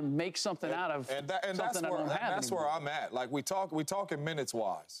trying to make something out of something I don't have that's where I'm at. Like, we talking minutes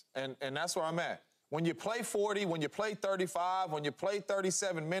wise, and that's where I'm at. When you play 40, when you play 35, when you play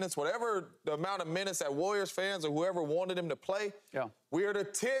 37 minutes, whatever the amount of minutes that Warriors fans or whoever wanted him to play, we're the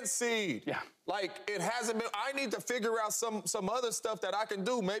 10th seed. Yeah. Like, it hasn't been. I need to figure out some other stuff that I can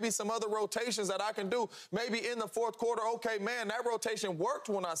do, maybe some other rotations that I can do. Maybe in the fourth quarter, okay, man, that rotation worked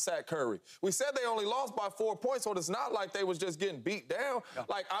when I sat Curry. We said they only lost by 4 points, so it's not like they was just getting beat down. Yeah.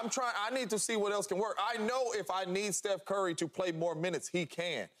 Like, I need to see what else can work. I know if I need Steph Curry to play more minutes, he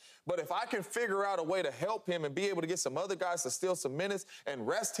can. But if I can figure out a way to help him and be able to get some other guys to steal some minutes and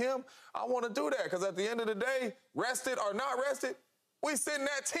rest him, I want to do that. Because at the end of the day, rested or not rested, we sitting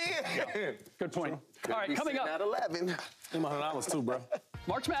at 10. Yeah. Good point. All right, coming up. At 11. $100 too, bro.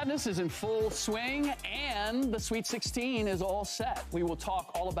 March Madness is in full swing, and the Sweet 16 is all set. We will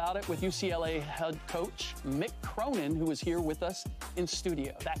talk all about it with UCLA head coach Mick Cronin, who is here with us in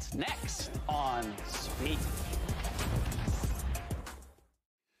studio. That's next on Sweet.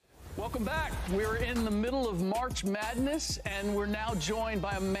 Welcome back. We're in the middle of March Madness, and we're now joined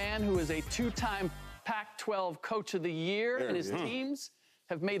by a man who is a two-time Pac-12 Coach of the Year, and his teams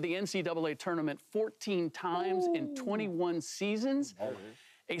have made the NCAA tournament 14 times in 21 seasons.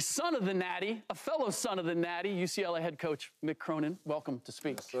 A son of the Natty, a fellow son of the Natty, UCLA head coach Mick Cronin. Welcome to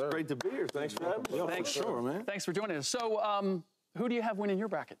speak. Yes, great to be here. Thanks for having me. Thanks, sure, man. Thanks for joining us. So, who do you have winning your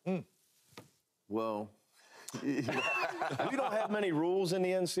bracket? Well, we don't have many rules in the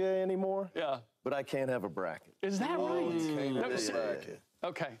NCAA anymore. Yeah. But I can't have a bracket. Is that right? No,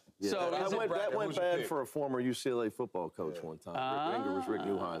 okay. Yeah, So that went bad for a former UCLA football coach one time. Rick Inger was Rick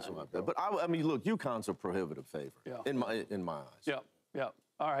Neuheim, something like that. But I mean, look, UConn's a prohibitive favorite in my eyes. Yeah.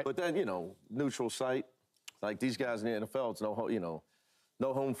 All right. But then, neutral site, like these guys in the NFL, it's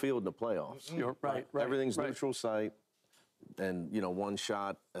no home field in the playoffs. You're right. Everything's neutral site, and one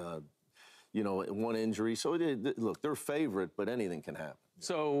shot, one injury. So look, they're favorite, but anything can happen.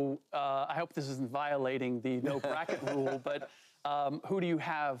 So I hope this isn't violating the no bracket rule, but who do you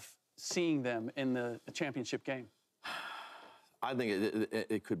have seeing them in the championship game? I think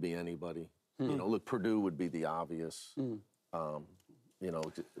it could be anybody. Look, Purdue would be the obvious. But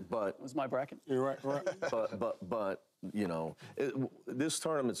that was my bracket. You're right. But this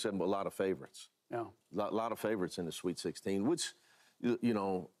tournament's a lot of favorites. Yeah. A lot of favorites in the Sweet 16, which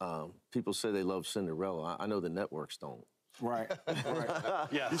people say they love Cinderella. I know the networks don't. Right.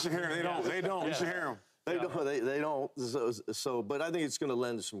 Yeah. You should hear them. They don't. You should hear them. They don't. So, but I think it's going to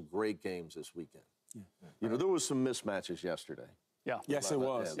lend to some great games this weekend. Yeah. There was some mismatches yesterday. Yeah. Yes, it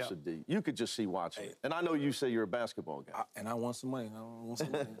was. Yeah. You could just see watching it. And I know you say you're a basketball guy. And I want some money.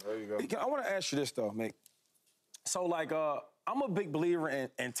 There you go. I want to ask you this, though, Mick. So, I'm a big believer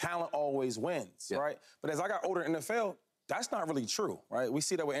in talent always wins, right? But as I got older in the NFL, that's not really true, right? We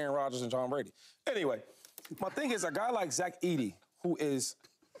see that with Aaron Rodgers and John Brady. Anyway, my thing is a guy like Zach Edey, who is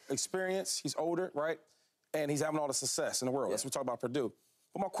experienced, he's older, right? And he's having all the success in the world. Let's talk about Purdue.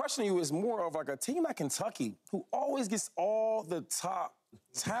 But my question to you is more of like a team like Kentucky, who always gets all the top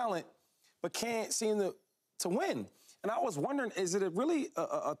talent, but can't seem to win. And I was wondering, is it really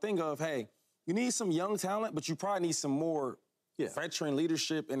a thing of, hey, you need some young talent, but you probably need some more veteran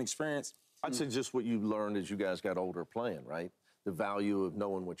leadership and experience? I'd say just what you learned as you guys got older playing, right? The value of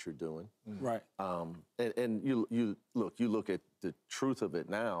knowing what you're doing. Right. And you look at the truth of it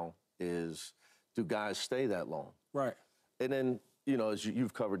now is, do guys stay that long? Right. And then, as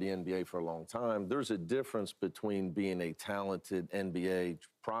you've covered the NBA for a long time, there's a difference between being a talented NBA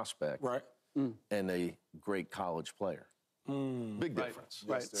prospect and a great college player. Big difference.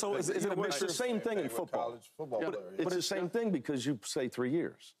 Right. So is it a mixture? It's the same thing in football. It's the same thing because you say 3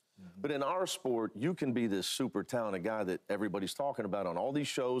 years. But in our sport, you can be this super talented guy that everybody's talking about on all these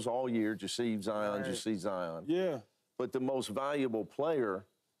shows all year. You see Zion, you see Zion. Yeah. But the most valuable player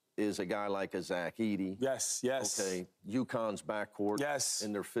is a guy like a Zach Edey. Yes. Okay, UConn's backcourt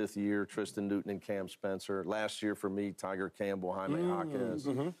in their 5th year, Tristan Newton and Cam Spencer. Last year for me, Tiger Campbell, Jaime Jaquez.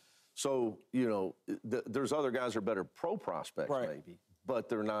 So, there's other guys that are better pro prospects maybe, but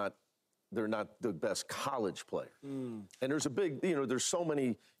they're not they're not the best college player. And there's a big, there's so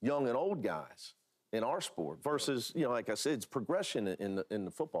many young and old guys in our sport versus, like I said, it's progression in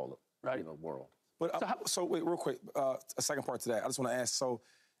the football world. But so wait, real quick, a second part to that. I just want to ask, so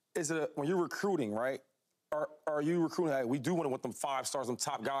is it when you're recruiting, right, are you recruiting, we do want them 5 stars, them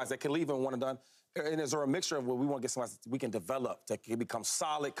top guys that can leave and one and done? And is there a mixture of, we want to get somebody we can develop that can become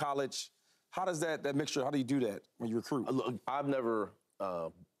solid college? How does that mixture, how do you do that when you recruit? Look, I've never,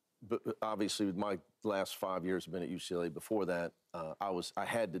 obviously, my last 5 years have been at UCLA. Before that, I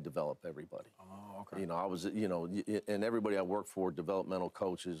had to develop everybody. Oh, okay. I was, and everybody I worked for, developmental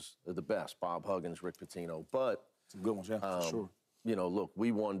coaches, are the best. Bob Huggins, Rick Pitino. But some good ones, yeah, for sure. Look,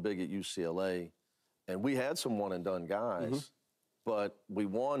 we won big at UCLA, and we had some one and done guys, but we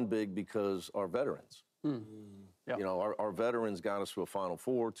won big because our veterans. Yep. Our veterans got us to a Final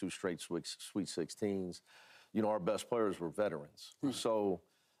Four, 2 straight Sweet 16s. Our best players were veterans. So,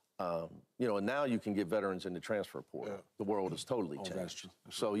 and now you can get veterans in the transfer portal. Yeah. The world has totally changed. That's true.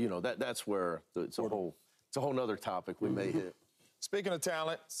 So, that's where it's a whole nother topic we may hit. Speaking of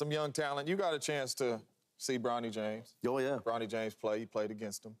talent, some young talent, you got a chance to see Bronny James. Oh, yeah. Bronny James play. You played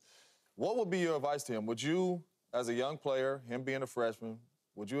against him. What would be your advice to him? Would you, as a young player, him being a freshman,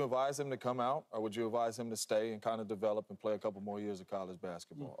 would you advise him to come out, or would you advise him to stay and kind of develop and play a couple more years of college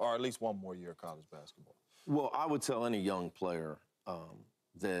basketball, or at least one more year of college basketball? Well, I would tell any young player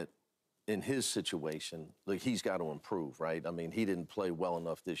that in his situation, he's got to improve, right? I mean, he didn't play well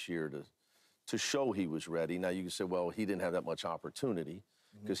enough this year to show he was ready. Now, you can say, well, he didn't have that much opportunity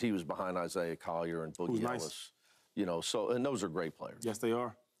because he was behind Isaiah Collier and Boogie Ellis. Nice. And those are great players. Yes, they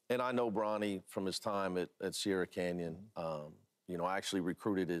are. And I know Bronny from his time at Sierra Canyon. I actually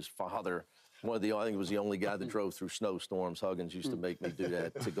recruited his father. I think he was the only guy that drove through snowstorms. Huggins used to make me do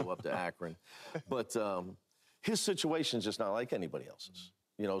that to go up to Akron. But his situation's just not like anybody else's.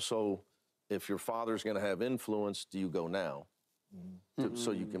 So if your father's going to have influence, do you go now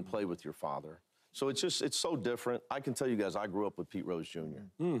so you can play with your father? So it's so different. I can tell you guys, I grew up with Pete Rose Jr.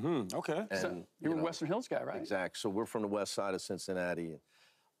 Okay. And, so you're a Western Hills guy, right? Exactly. So we're from the west side of Cincinnati.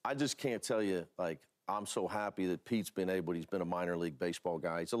 I just can't tell you, I'm so happy that Pete's been a minor league baseball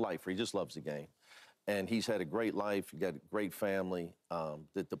guy. He's a lifer. He just loves the game. And he's had a great life. He got a great family.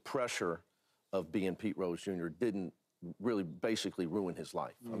 That the pressure of being Pete Rose Jr. didn't really basically ruin his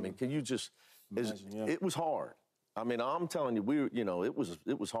life. I mean, can you just, it was hard. I mean, I'm telling you,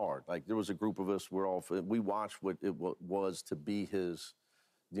 it was hard. There was a group of us, we watched what it was to be his,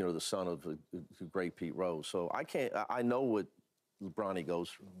 the son of the great Pete Rose. So I know what Bronny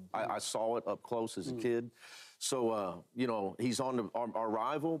goes through. I saw it up close as a kid. So, he's on our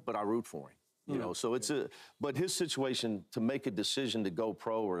rival, but I root for him. So but his situation to make a decision to go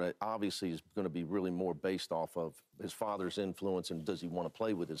pro, or obviously is going to be really more based off of his father's influence and does he want to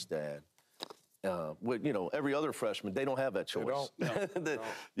play with his dad. Every other freshman, they don't have that choice.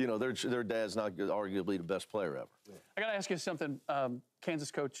 Their dad's not arguably the best player ever. Yeah. I got to ask you something. Kansas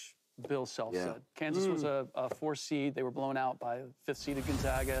coach Bill Self said. Kansas was a 4 seed. They were blown out by 5th seeded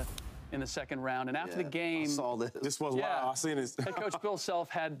Gonzaga in the second round. And after the game... I saw this. This was wild. I seen this. Head coach Bill Self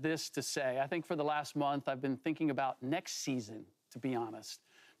had this to say. I think for the last month, I've been thinking about next season, to be honest.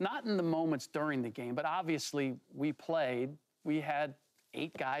 Not in the moments during the game, but obviously we played. We had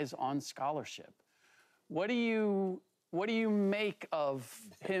 8 guys on scholarship. What do you make of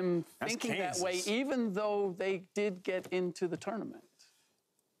him thinking that way, even though they did get into the tournament?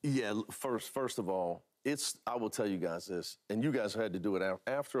 Yeah, first of all, I will tell you guys this, and you guys had to do it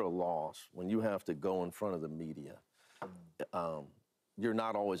after a loss, when you have to go in front of the media, you're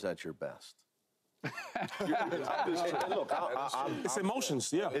not always at your best. Look, it's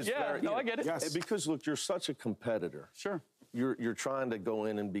emotions, yeah. I get it. Yes. Because, look, you're such a competitor. Sure. You're trying to go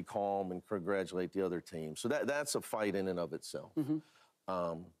in and be calm and congratulate the other team. So that's a fight in and of itself.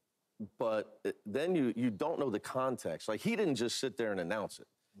 But then you don't know the context. He didn't just sit there and announce it.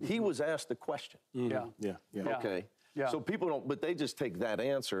 He was asked a question. Yeah. Okay. Yeah. So people don't, but they just take that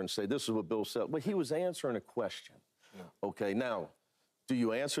answer and say, this is what Bill said. But he was answering a question. Yeah. Okay. Now, do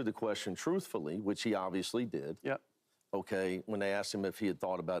you answer the question truthfully, which he obviously did? Yeah. Okay. When they asked him if he had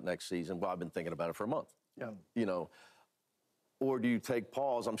thought about next season, well, I've been thinking about it for a month. Yeah. Or do you take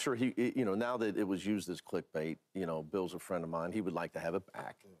pause? I'm sure now that it was used as clickbait, Bill's a friend of mine. He would like to have it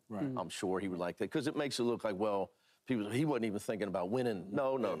back. Right. I'm sure he would like that because it makes it look like, well, he wasn't even thinking about winning.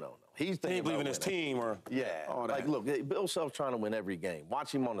 No. He's thinking about believing his team or look, Bill Self's trying to win every game.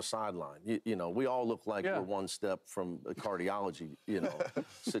 Watch him on the sideline. We all look like we're one step from a cardiology,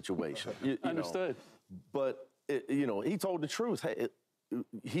 situation. Understood. But he told the truth. Hey,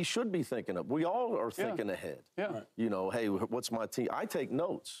 he should be thinking we all are thinking ahead. Yeah. Hey, what's my team? I take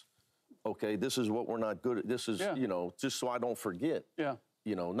notes. Okay, this is what we're not good at. This is, you know, just so I don't forget. Yeah.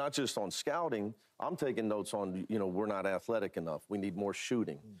 You know, not just on scouting. I'm taking notes on, you know, we're not athletic enough. We need more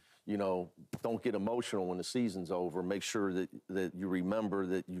shooting. You know, don't get emotional when the season's over. Make sure that you remember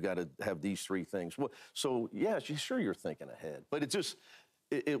that you got to have these 3 things. Well, so, yeah, sure you're thinking ahead. But it just,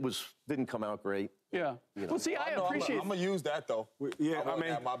 didn't come out great. Yeah. You know. Well, see, I appreciate. I'm gonna use that though. Yeah, I mean,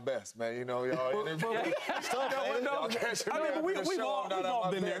 at my best, man. You know, y'all. We've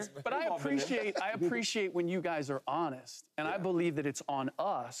all been there. But I appreciate when you guys are honest, and I believe that it's on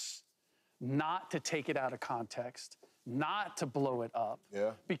us not to take it out of context, not to blow it up,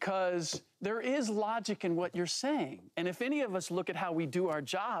 because there is logic in what you're saying. And if any of us look at how we do our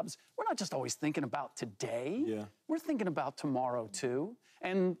jobs, we're not just always thinking about today. Yeah. We're thinking about tomorrow too.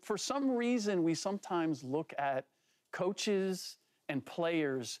 And for some reason, we sometimes look at coaches and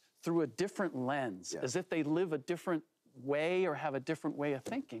players through a different lens, as if they live a different way or have a different way of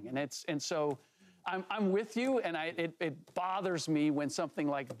thinking. And so I'm with you, and it bothers me when something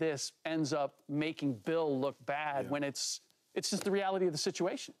like this ends up making Bill look bad when it's just the reality of the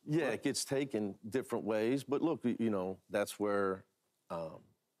situation. Yeah, it gets taken different ways, but look, you know, that's where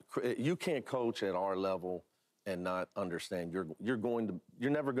you can't coach at our level and not understand you're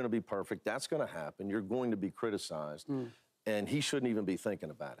never going to be perfect. That's going to happen. You're going to be criticized. And he shouldn't even be thinking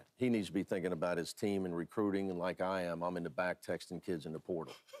about it. He needs to be thinking about his team and recruiting, and like I am, I'm in the back texting kids in the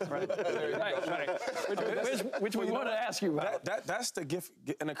portal. Right. Which we want to ask you about. That's the gift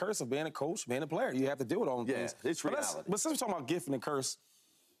and the curse of being a coach, being a player. You have to deal with all those things. It's reality. But since we're talking about gift and the curse,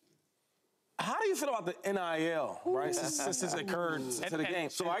 how do you feel about the NIL, right? Since it's occurred to the game.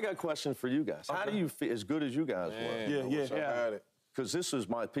 So I got a question for you guys. How do you feel, as good as you guys were? Yeah. Because this is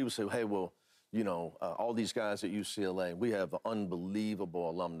people say, hey, well, you know, all these guys at UCLA, we have unbelievable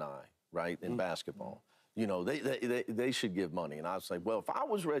alumni, right, in basketball. You know, they should give money. And I was like, well, if I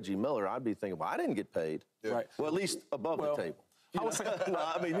was Reggie Miller, I'd be thinking, well, I didn't get paid. Yeah. Right. Well, at least above the table. I was saying, no,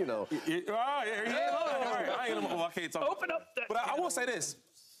 I mean, you know. I can't talk. Open up that. But I will say this.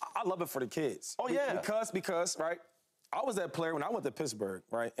 I love it for the kids. Oh, yeah. Because, right, I was that player when I went to Pittsburgh,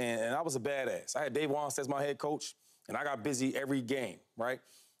 right, and I was a badass. I had Dave Wannstedt as my head coach, and I got busy every game, right?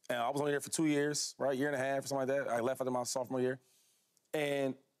 And I was only there for 2 years, right, year and a half or something like that. I left after my sophomore year.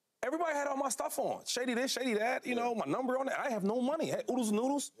 And everybody had all my stuff on. Shady this, shady that, you know, my number on it. I have no money. I had oodles and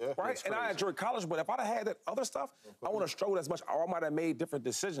noodles, right? And I enjoyed college, but if I'd have had that other stuff, I wouldn't have struggled as much, or I might have made different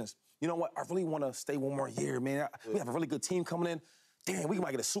decisions. You know what? I really want to stay one more year, man. We have a really good team coming in. Damn, we might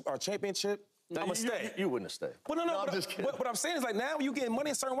get a championship. I'm going to stay. You wouldn't have stayed. But no, I'm just kidding. What I'm saying is, like, now you getting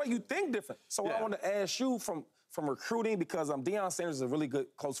money a certain way, you think different. So I want to ask you from recruiting, because Deion Sanders is a really good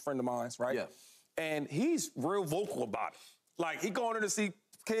close friend of mine, right? Yeah. And he's real vocal about it. Like, he going there to see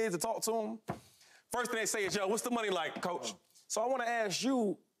kids and talk to them. First thing they say is, yo, what's the money like, coach? So I want to ask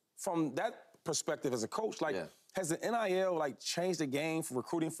you, from that perspective as a coach, like, has the NIL, like, changed the game for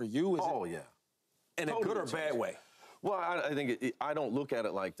recruiting for you? In a good or bad way? Well, I think I don't look at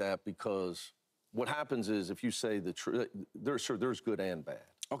it like that, because what happens is, if you say the truth, there's good and bad.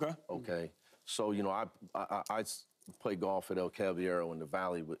 Okay. Okay. So, you know, I play golf at El Caballero in the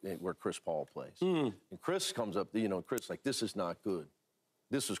Valley where Chris Paul plays. And Chris comes up, you know, Chris like, this is not good.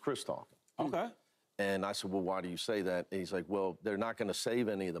 This is Chris talking. Okay. And I said, well, why do you say that? And he's like, well, they're not going to save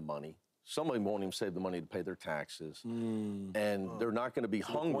any of the money. Some of them won't even save the money to pay their taxes. And they're not going to be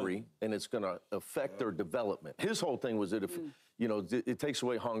hungry, and it's going to affect their development. His whole thing was that if, you know, it takes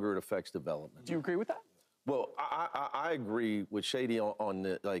away hunger, it affects development. Do you agree with that? Well, I agree with Shady on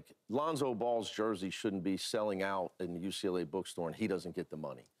the, like, Lonzo Ball's jersey shouldn't be selling out in the UCLA bookstore and he doesn't get the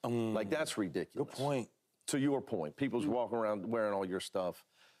money. Like, that's ridiculous. Good point. To your point, people's walking around wearing all your stuff.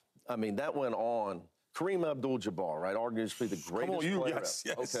 I mean, that went on. Kareem Abdul-Jabbar, right? Arguably the greatest player. Yes.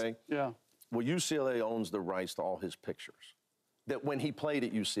 Okay. Yeah. Well, UCLA owns the rights to all his pictures. That when he played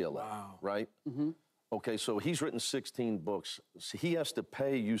at UCLA, right? Okay, so he's written 16 books. So he has to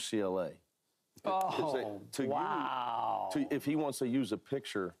pay UCLA. If he wants to use a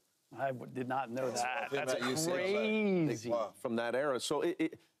picture. I did not know that. That's crazy. From that era. So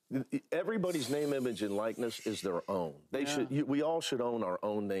everybody's name, image, and likeness is their own. We all should own our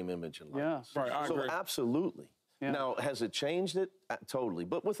own name, image, and likeness. Yeah, right, I agree. Absolutely. Yeah. Now, has it changed it? Totally.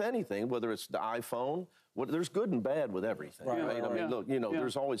 But with anything, whether it's the iPhone, there's good and bad with everything. Right? I mean, look, you know,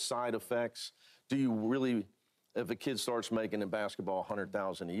 there's always side effects. Do you really, if a kid starts making in basketball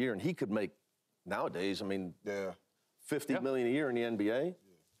 $100,000 a year, and he could make nowadays, I mean, $50 million a year in the NBA.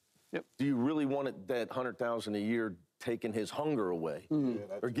 Do you really want that $100,000 a year taking his hunger away,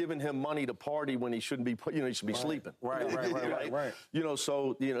 or giving him money to party when he shouldn't be? You know, he should be sleeping. Right. You know,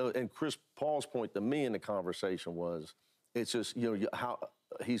 so you know, and Chris Paul's point to me in the conversation was, it's just, you know,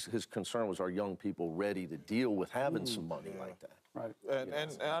 his concern was, are young people ready to deal with having some money like that? Right.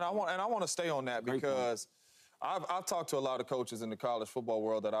 And I want to stay on that because I've talked to a lot of coaches in the college football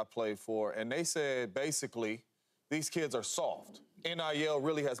world that I played for, and they said basically these kids are soft. NIL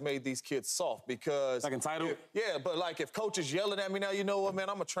really has made these kids soft because... Like entitled? Yeah, but like if coach is yelling at me now, you know what, man,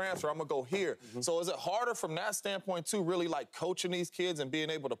 I'm a transfer, I'm going to go here. So is it harder from that standpoint, too, really like coaching these kids and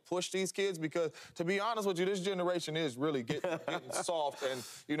being able to push these kids? Because to be honest with you, this generation is really getting soft and,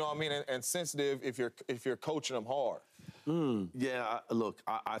 you know what I mean, and sensitive if you're coaching them hard. Yeah, look,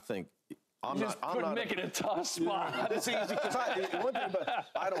 I think... I'm just put Mick in a tough spot. It's easy because one thing about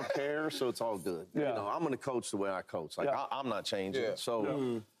I don't care, so it's all good. Yeah. You know, I'm going to coach the way I coach. Like I'm not changing. Yeah.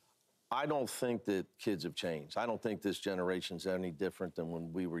 So I don't think that kids have changed. I don't think this generation's any different than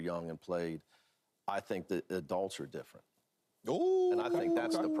when we were young and played. I think that adults are different. Ooh. And I think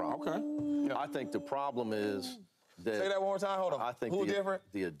that's the problem. Okay. Yeah. I think the problem is that... Say that one more time. Hold on. I think Who's different?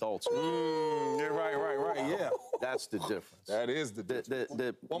 The adults are Yeah, right, yeah. That's the difference. That is the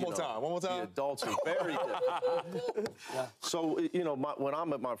difference. One more time. The adults are very different. So, you know, when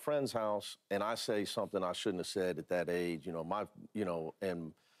I'm at my friend's house and I say something I shouldn't have said at that age,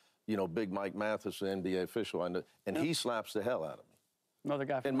 Big Mike Mathis, the NBA official, and he slaps the hell out of me. Another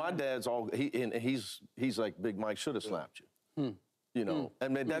guy. And my dad's he's like, Big Mike should have slapped you. You know, I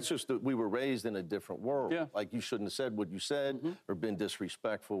mean, that's just that we were raised in a different world. Yeah. Like, you shouldn't have said what you said or been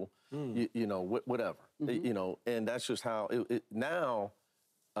disrespectful, whatever. You know, and that's just how now,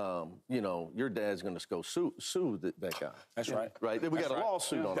 your dad's going to go sue that guy. That's right. Right? We got a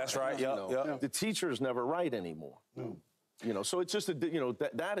lawsuit on That's that. right, yeah. The teachers never write anymore. You know, so it's just,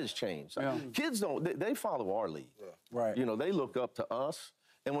 that has changed. Yeah. Kids don't, they follow our lead. Yeah. Right. You know, they look up to us.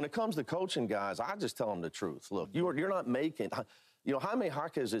 And when it comes to coaching guys, I just tell them the truth. Look, you're not making... You know, Jaime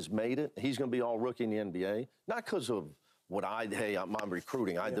Jaquez has made it. He's going to be all rookie in the NBA. Not because of what I'm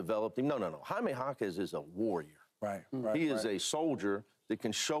recruiting. I developed him. No. Jaime Jaquez is a warrior. Right. He is a soldier that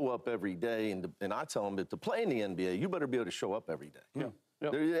can show up every day. And I tell him that to play in the NBA, you better be able to show up every day. Yeah.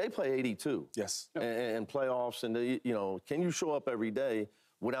 They play 82. Yes. And playoffs. And, can you show up every day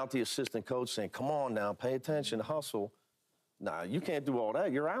without the assistant coach saying, come on now, pay attention, hustle? Nah, you can't do all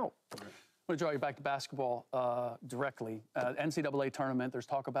that. You're out. I'm going to draw you back to basketball directly. NCAA tournament, there's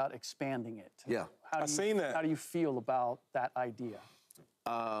talk about expanding it. Yeah. I've seen that. How do you feel about that idea?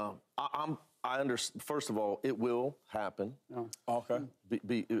 I understand. First of all, it will happen. Okay.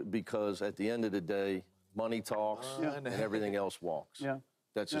 Because at the end of the day, money talks and everything else walks. Yeah.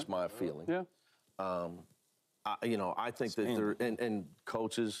 That's just my feeling. Yeah. I think that and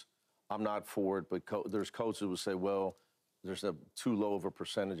coaches, I'm not for it, but there's coaches who will say, well, there's too low of a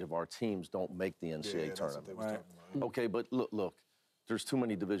percentage of our teams don't make the NCAA tournament. Right. Okay, but look, there's too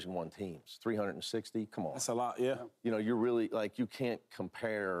many Division I teams. 360, come on. That's a lot, yeah. You know, you're really, you can't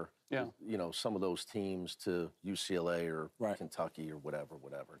compare, some of those teams to UCLA or Kentucky or whatever.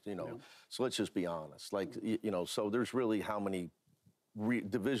 So let's just be honest. So there's really how many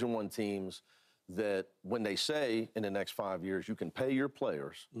Division I teams that when they say in the next 5 years you can pay your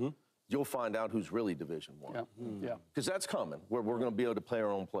players, you'll find out who's really Division I. Yeah. Because that's coming, where we're going to be able to play our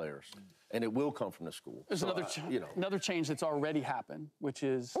own players. And it will come from the school. There's another change that's already happened, which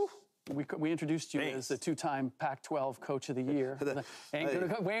is we introduced you as the two-time Pac-12 Coach of the Year.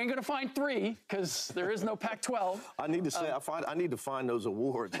 We ain't gonna find three because there is no Pac-12. I need to say I need to find those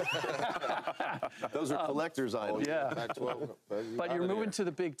awards. Those are collector's items. Yeah. Pac-12. But you're moving to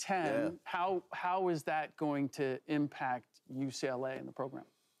the Big Ten. Yeah. How is that going to impact UCLA and the program?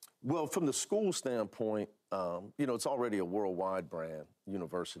 Well, from the school standpoint, it's already a worldwide brand,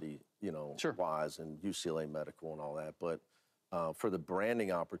 university, wise, and UCLA Medical and all that. But for the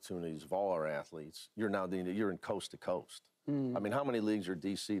branding opportunities of all our athletes, you're in coast to coast. I mean, how many leagues are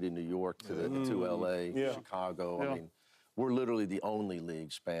DC to New York to LA, Chicago? I mean, we're literally the only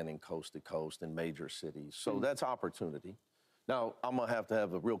league spanning coast to coast in major cities. So that's opportunity. Now, I'm going to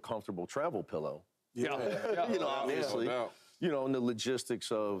have a real comfortable travel pillow. Obviously. And the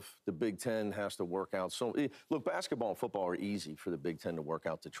logistics of the Big Ten has to work out. So, look, basketball and football are easy for the Big Ten to work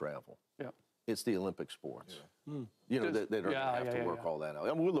out to travel. Yeah. It's the Olympic sports. They don't have to work all that out.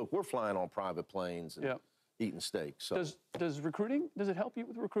 I mean, we're flying on private planes and eating steak. So. Does it help you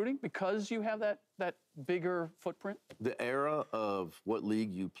with recruiting because you have that bigger footprint? The era of what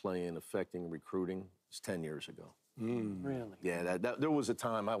league you play in affecting recruiting is 10 years ago. Really? Yeah, there was a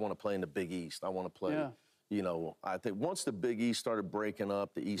time I want to play in the Big East. I want to play... Yeah. I think once the Big East started breaking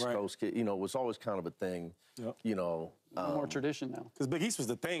up, the East Coast, it was always kind of a thing, more tradition now. Because Big East was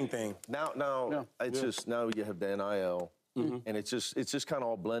the thing. Now it's just, now you have the NIL, and it's just kind of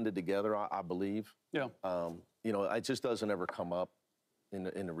all blended together, I believe. Yeah. It just doesn't ever come up. in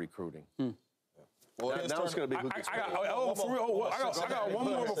the recruiting. Well, now it's going to be. I got one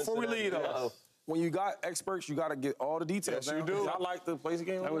more before we leave, though. When you got experts, you got to get all the details. Yes, you do. I like to play the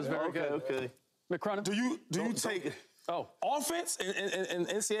game. That was very good. Okay. Mick Cronin? Do you take offense in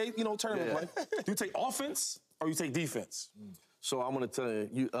NCAA, tournament play? Do you take offense or you take defense? So I'm going to tell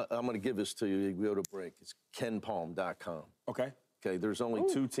you, I'm going to give this to you. We go to break. It's kenpalm.com. Okay. Okay, there's only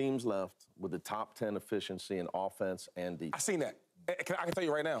 2 teams left with the top 10 efficiency in offense and defense. I seen that. I can tell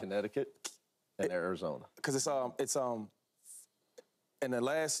you right now. Connecticut and Arizona. Because it's in the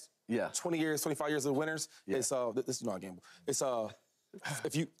last 20 years, 25 years of winners, it's this is not a gamble. It's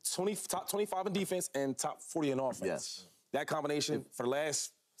if you top 25 in defense and top 40 in offense. Yes. That combination for the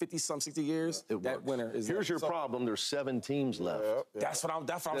last 50-60 years, that winner is. Here's your problem. There's 7 teams left. That's what I'm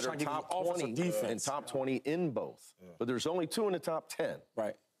trying to give you. Top Offense 20 and defense. and top 20 in both. But there's only 2 in the top 10.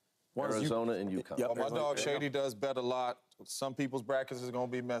 Right. Arizona and UConn. Yep. My dog Shady does bet a lot. Some people's brackets is going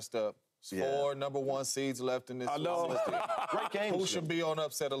to be messed up. 4 number 1 seeds left in this. I know. Great games. Who should be on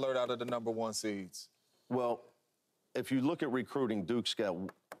upset alert out of the number 1 seeds? Well, if you look at recruiting, Duke's got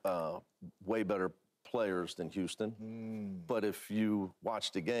way better players than Houston. But if you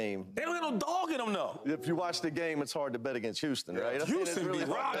watch the game... They don't have no dog in them, though. If you watch the game, it's hard to bet against Houston, right? Houston really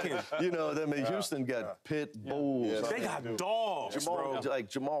rocking. Houston got pit bulls. They got dogs, bro.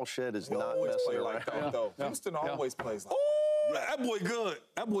 Jamal Shed is not Always messing play around. like that, though. Houston always plays like that. Ooh, that boy good.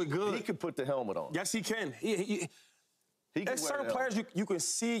 That boy good. He could put the helmet on. Yes, he can. He There's certain players you can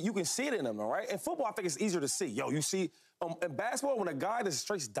see it in them, all right? In football, I think it's easier to see. You see, in basketball, when a guy that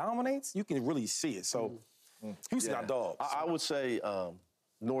straight dominates, you can really see it. So Houston got dogs. I would say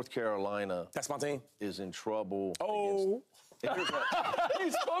North Carolina. That's my team. Is in trouble. Oh.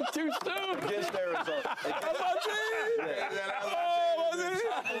 He spoke too soon. Against Arizona. That's my team.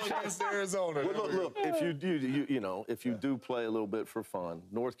 Against Arizona. Well, look, if you do play a little bit for fun,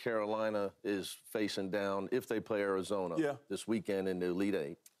 North Carolina is facing down if they play Arizona this weekend in the Elite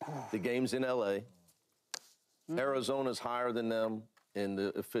Eight. The game's in L.A. Arizona's higher than them in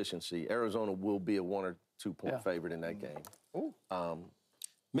the efficiency. Arizona will be a 1 or 2 point favorite in that game.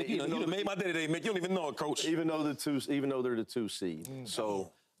 Mick, you made my day today, Mick. You don't even know it, Coach. Even though they're the 2 seed.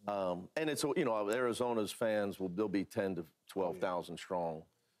 So, and it's Arizona's fans they'll be 10 to 12,000 strong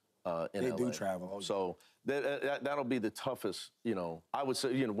in They LA. do travel. So that'll be the toughest. I would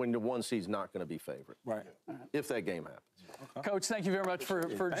say when the 1 seed's not going to be favorite. Right. If that game happens. Okay. Coach, thank you very much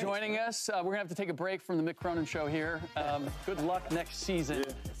for joining us. We're going to have to take a break from the Mick Cronin Show here. Good luck next season.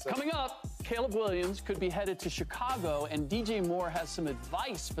 Coming up, Caleb Williams could be headed to Chicago, and DJ Moore has some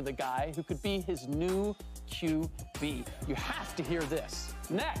advice for the guy who could be his new QB. You have to hear this.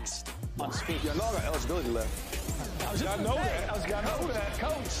 Next on Speed. Yeah, I know I got eligibility left. I was just know that.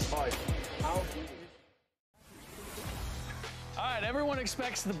 Coach. All right. All right, everyone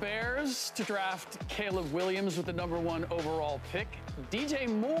expects the Bears to draft Caleb Williams with the #1 overall pick. DJ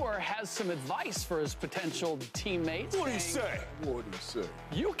Moore has some advice for his potential teammates. What do you say?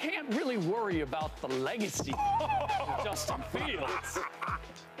 You can't really worry about the legacy of Justin Fields.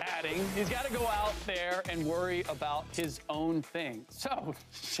 Adding, he's got to go out there and worry about his own thing. So,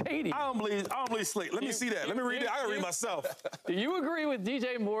 Shady. I don't believe Slick. Let me see that. Let me read it. I gotta read myself. Do you agree with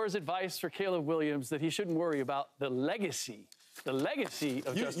DJ Moore's advice for Caleb Williams that he shouldn't worry about the legacy? The legacy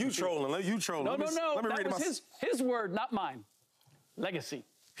of Justin Fields. You trolling. No. Let me read That was his word, not mine. Legacy.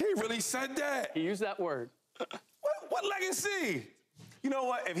 He really said that. He used that word. What legacy? You know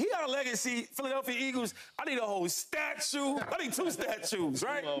what? If he got a legacy, Philadelphia Eagles, I need a whole statue. I need 2 statues,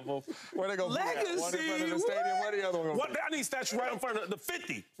 right? Where they gonna legacy? Be at? One in front of the stadium. Where the other one gonna be? I need a statue right in front of the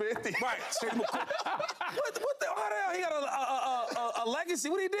 50. 50. Right. What the hell? He got a legacy.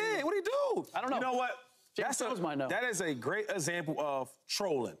 What he did? What he do? I don't know. You know what? That is a great example of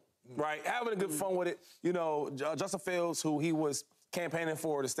trolling, right? Having a good fun with it. Justin Fields, who he was campaigning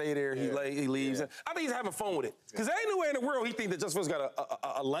for to stay there, he leaves. I think he's having fun with it. Because there ain't nowhere in the world he thinks that Justin Fields got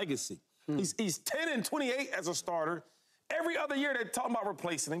a legacy. He's 10-28 as a starter. Every other year they're talking about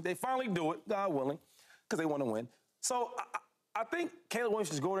replacing him. They finally do it, God willing, because they want to win. So I think Caleb Williams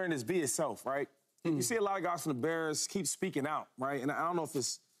should go there and just be himself, right? You see a lot of guys from the Bears keep speaking out, right? And I don't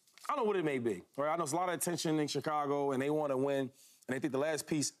know what it may be, right? I know there's a lot of attention in Chicago, and they want to win, and they think the last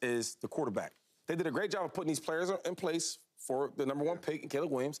piece is the quarterback. They did a great job of putting these players in place for the #1 pick,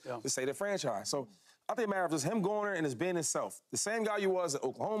 Caleb Williams, to save their franchise. So I think it matters just him going there and just being himself. The same guy you was at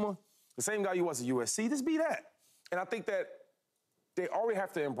Oklahoma, the same guy you was at USC, just be that. And I think that they already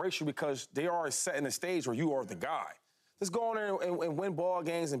have to embrace you because they are setting the stage where you are the guy. Just go in there and win ball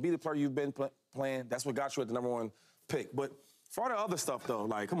games and be the player you've been playing. That's what got you at the #1 pick. But for all the other stuff, though,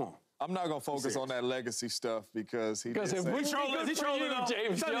 like, come on. I'm not gonna focus on that legacy stuff because if we trolling, he's trolling us.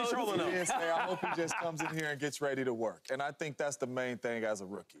 James Jones. I hope he just comes in here and gets ready to work. And I think that's the main thing as a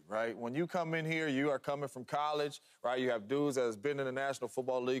rookie, right? When you come in here, you are coming from college, right? You have dudes that has been in the National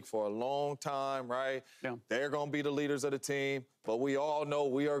Football League for a long time, right? Yeah. They're gonna be the leaders of the team, but we all know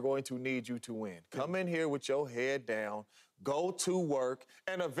we are going to need you to win. Come in here with your head down. Go to work,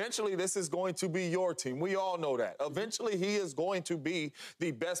 and eventually this is going to be your team. We all know that. Eventually he is going to be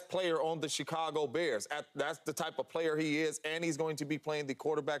the best player on the Chicago Bears. That's the type of player he is, and he's going to be playing the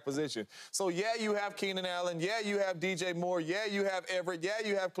quarterback position. So, yeah, you have Keenan Allen. Yeah, you have DJ Moore. Yeah, you have Everett. Yeah,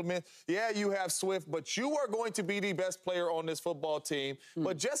 you have Clement. Yeah, you have Swift. But you are going to be the best player on this football team.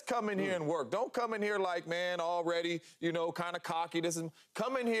 But just come in here and work. Don't come in here like, man, already, kind of cocky.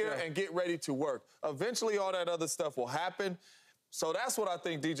 Come in here and get ready to work. Eventually all that other stuff will happen. So that's what I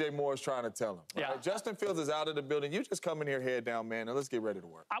think DJ Moore is trying to tell him. Right? Yeah. Justin Fields is out of the building. You just come in here head down, man, and let's get ready to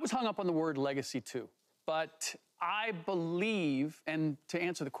work. I was hung up on the word legacy, too. But I believe, and to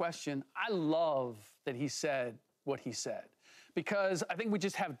answer the question, I love that he said what he said. Because I think we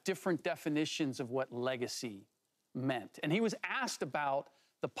just have different definitions of what legacy meant. And he was asked about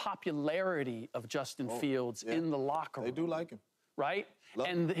the popularity of Justin Fields in the locker room. They do like him. Right?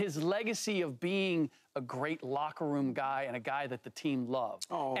 And his legacy of being a great locker room guy and a guy that the team loved.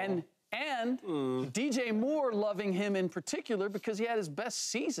 Oh. And DJ Moore loving him in particular because he had his best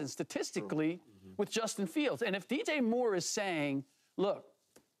season statistically with Justin Fields. And if DJ Moore is saying, look,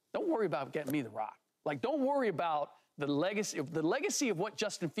 don't worry about getting me the rock. Like, don't worry about the legacy of what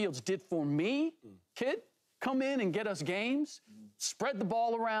Justin Fields did for me, kid. Come in and get us games, spread the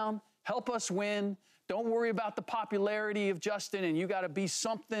ball around, help us win. Don't worry about the popularity of Justin, and you got to be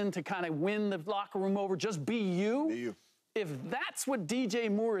something to kind of win the locker room over. Just be you. Be you. If that's what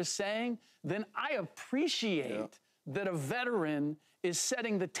DJ Moore is saying, then I appreciate that a veteran is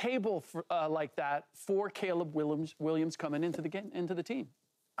setting the table for, like that for Caleb Williams coming into the team.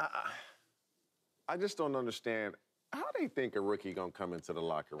 I just don't understand how they think a rookie gonna come into the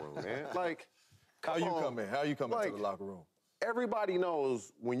locker room, man. Like, How you come into the locker room? Everybody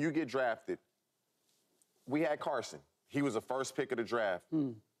knows when you get drafted. We had Carson. He was the first pick of the draft.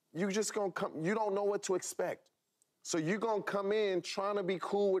 You just gonna come, you don't know what to expect. So you're gonna come in trying to be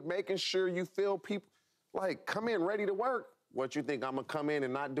cool with making sure you feel people, like, come in ready to work. What, you think I'm gonna come in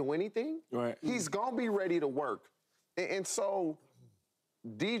and not do anything? Right. He's gonna be ready to work. And so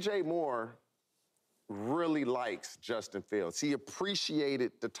DJ Moore really likes Justin Fields. He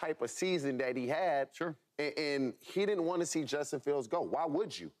appreciated the type of season that he had. Sure. And he didn't want to see Justin Fields go. Why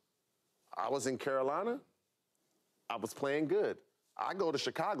would you? I was in Carolina. I was playing good. I go to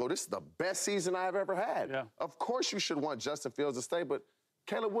Chicago. This is the best season I've ever had. Yeah. Of course you should want Justin Fields to stay, but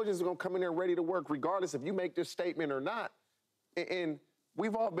Caleb Williams is going to come in there ready to work regardless if you make this statement or not. And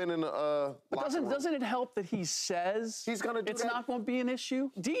we've all been in a But doesn't it help that he says he's gonna do it's that? not going to be an issue?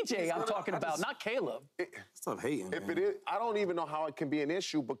 DJ, I'm talking about, not Caleb. Stop hating, If man. it is, I don't even know how it can be an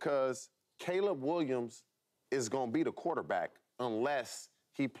issue because Caleb Williams is going to be the quarterback unless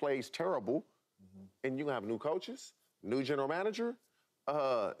he plays terrible. And you're going to have new coaches, new general manager,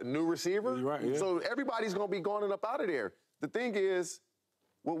 new receiver. You're right, yeah. So everybody's going to be going up out of there. The thing is,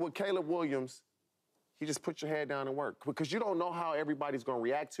 with Caleb Williams, he just put your head down and work because you don't know how everybody's going to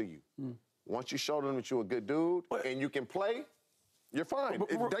react to you. Once you show them that you're a good dude and you can play, you're fine.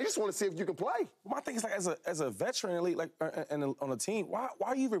 They just want to see if you can play. My thing is, like, as a veteran elite, like, and on a team, why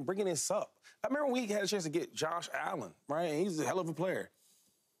are you even bringing this up? I remember when we had a chance to get Josh Allen, right? And he's a hell of a player.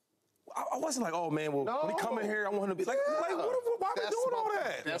 I wasn't like, oh man, well, when he come in here, I want him to be like why are we doing all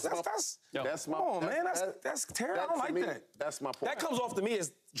that? That's my come on, man, that's terrible. I don't like that. That's my point. That comes off to me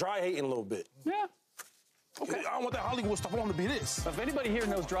as dry hating a little bit. Yeah. Okay, I don't want that Hollywood stuff. I want him to be this. If anybody here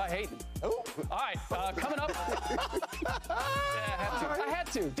knows dry hating. All right, coming up. I had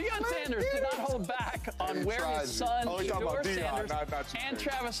to. Deion Sanders did not hold back on where his son, Shedeur Sanders, and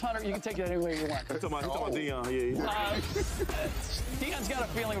Travis Hunter. You can take it any way you want. You're talking about Deion, yeah. Deion's got a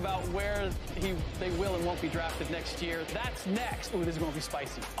feeling about where they will and won't be drafted next year. That's next. Ooh, this is going to be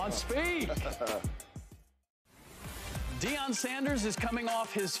spicy. On Speed. Deion Sanders is coming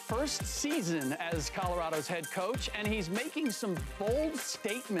off his first season as Colorado's head coach, and he's making some bold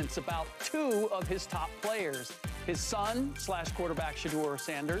statements about two of his top players, his son / quarterback Shedeur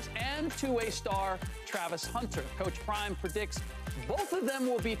Sanders and two-way star Travis Hunter. Coach Prime predicts both of them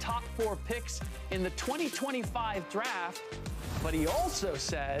will be top 4 picks in the 2025 draft, but he also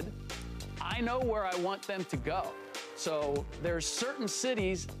said, I know where I want them to go. So there's certain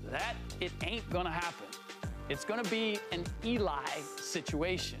cities that it ain't gonna happen. It's going to be an Eli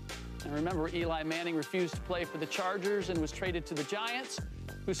situation. And remember, Eli Manning refused to play for the Chargers and was traded to the Giants.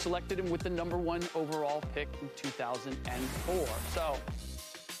 who selected him with the #1 overall pick in 2004. So,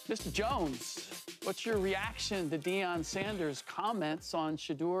 Mr. Jones, what's your reaction to Deion Sanders' comments on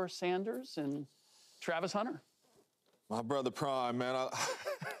Shedeur Sanders and Travis Hunter? My brother Prime, man.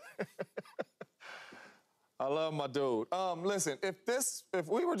 I love my dude. Listen, if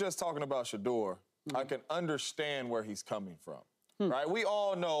we were just talking about Shedeur, I can understand where he's coming from, right? We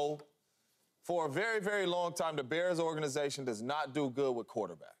all know for a very, very long time, the Bears organization does not do good with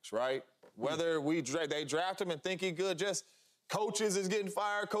quarterbacks, right? Whether they draft him and think he's good, just coaches is getting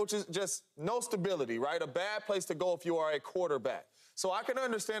fired, coaches, just no stability, right? A bad place to go if you are a quarterback. So I can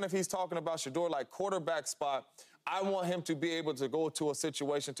understand if he's talking about Shedeur like quarterback spot. I want him to be able to go to a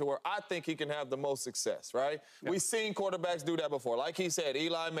situation to where I think he can have the most success, right? Yeah. We've seen quarterbacks do that before. Like he said,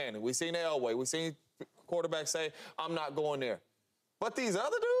 Eli Manning. We've seen Elway. We've seen quarterbacks say, I'm not going there. But these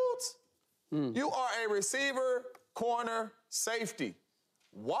other dudes, you are a receiver, corner, safety.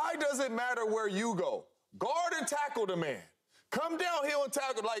 Why does it matter where you go? Guard and tackle the man. Come downhill and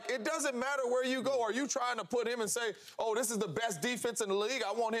tackle. Like, it doesn't matter where you go. Are you trying to put him and say, oh, this is the best defense in the league,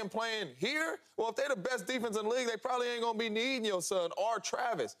 I want him playing here? Well, if they're the best defense in the league, they probably ain't going to be needing your son or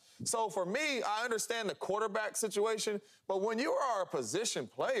Travis. So for me, I understand the quarterback situation, but when you are a position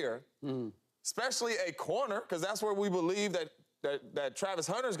player, especially a corner, because that's where we believe that Travis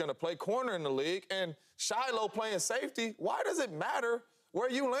Hunter's going to play corner in the league, and Shiloh playing safety, why does it matter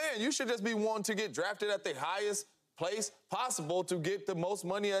where you land? You should just be wanting to get drafted at the highest place possible to get the most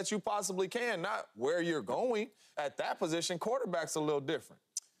money that you possibly can, not where you're going. At that position, quarterback's a little different.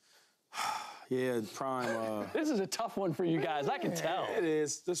 Yeah, Prime. This is a tough one for you guys. I can tell. It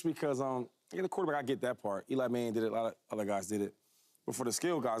is, just because the quarterback, I get that part. Eli Manning did it. A lot of other guys did it. But for the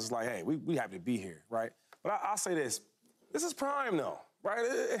skill guys, it's like, hey, we happy to be here, right? But I'll say this. This is Prime, though,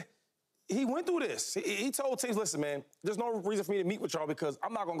 right? He went through this. He told teams, listen, man, there's no reason for me to meet with y'all because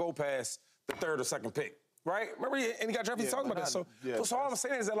I'm not going to go past the 3rd or 2nd pick. Right? Remember, and he got drafted, he's talking about that. So all I'm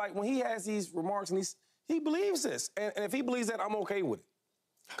saying is that, like, when he has these remarks and he believes this. And if he believes that, I'm okay with it.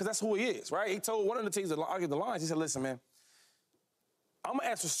 Because that's who he is, right? He told one of the teams that argued the lines, he said, listen, man, I'm going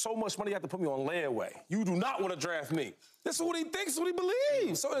to ask for so much money you have to put me on layaway. You do not want to draft me. This is what he thinks, what he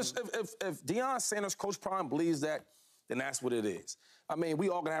believes. So if Deion Sanders, Coach Prime, believes that, then that's what it is. I mean, we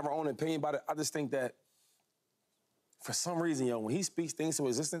all going to have our own opinion about it. I just think that for some reason, when he speaks things to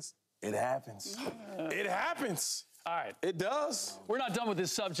existence, it happens. It happens. All right. It does. We're not done with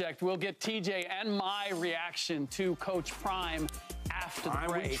this subject. We'll get TJ and my reaction to Coach Prime after the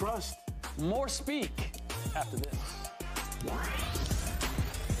break. We trust. More Speak after this.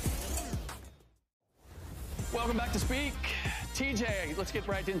 Welcome back to Speak. TJ, let's get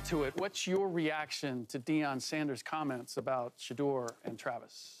right into it. What's your reaction to Deion Sanders' comments about Shedeur and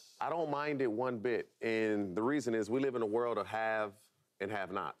Travis? I don't mind it one bit. And the reason is we live in a world of have and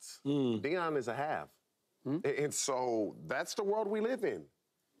have-nots. Deion is a have. And so that's the world we live in.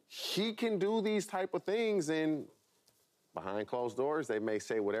 He can do these type of things, and behind closed doors, they may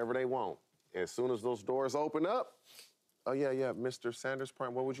say whatever they want. As soon as those doors open up, oh, yeah, Mr. Sanders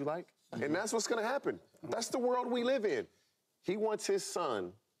Prime, what would you like? And that's what's going to happen. That's the world we live in. He wants his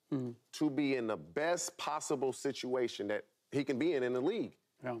son to be in the best possible situation that he can be in the league.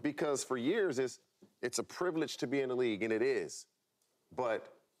 Yeah. Because for years, it's a privilege to be in the league, and it is. But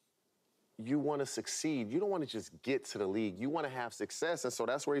you want to succeed. You don't want to just get to the league. You want to have success, and so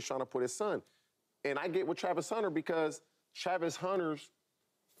that's where he's trying to put his son. And I get with Travis Hunter because Travis Hunter's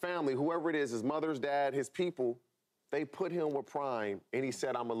family, whoever it is, his mother's dad, his people, they put him with Prime, and he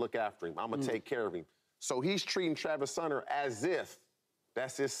said, I'm going to look after him. I'm going to take care of him. So he's treating Travis Hunter as if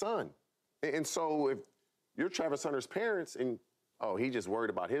that's his son. And so if you're Travis Hunter's parents and, oh, he just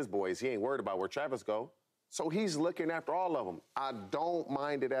worried about his boys, he ain't worried about where Travis go. So he's looking after all of them. I don't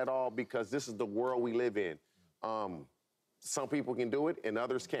mind it at all because this is the world we live in. Some people can do it and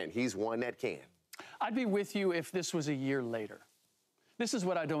others can't. He's one that can. I'd be with you if this was a year later. This is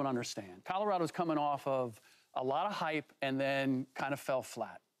what I don't understand. Colorado's coming off of a lot of hype and then kind of fell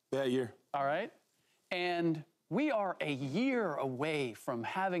flat. Bad year. All right? And we are a year away from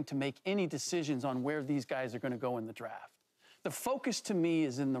having to make any decisions on where these guys are going to go in the draft. The focus to me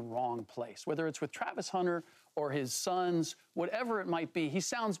is in the wrong place, whether it's with Travis Hunter or his sons, whatever it might be. He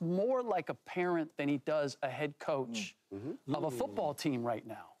sounds more like a parent than he does a head coach of a football team right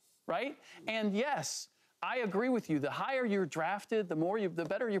now, right? And yes, I agree with you. The higher you're drafted, the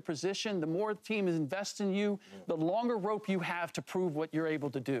better your position, the more the team invests in you, the longer rope you have to prove what you're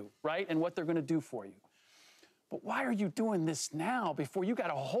able to do, right? And what they're going to do for you. But why are you doing this now before you got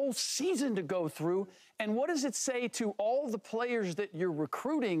a whole season to go through? And what does it say to all the players that you're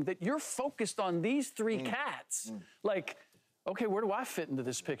recruiting that you're focused on these three cats? Like, okay, where do I fit into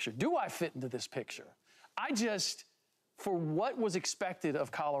this picture? Do I fit into this picture? For what was expected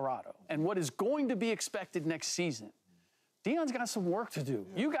of Colorado and what is going to be expected next season, Deion's got some work to do.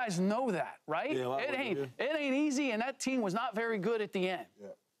 You guys know that, right? Yeah, it ain't easy, and that team was not very good at the end. Yeah.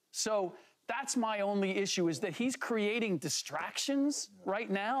 So that's my only issue, is that he's creating distractions right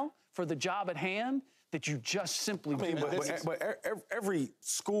now for the job at hand that you just simply but every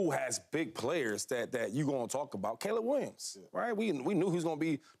school has big players that you're going to talk about. Caleb Williams, right? We knew he was going to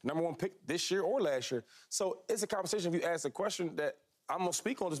be the #1 pick this year or last year. So it's a conversation. If you ask a question that I'm going to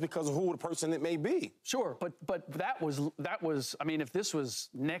speak on just because of who the person it may be. Sure, but that was. I mean, if this was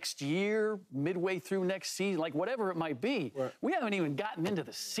next year, midway through next season, like whatever it might be, we haven't even gotten into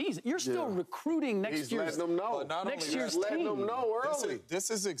the season. You're still recruiting next year's. He's letting them know. Next year's team. Letting them know early.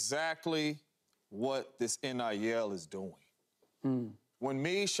 This is exactly what this NIL is doing. When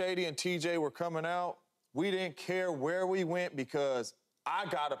me, Shady, and TJ were coming out, we didn't care where we went because I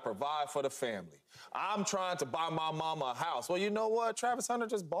got to provide for the family. I'm trying to buy my mama a house. Well, you know what? Travis Hunter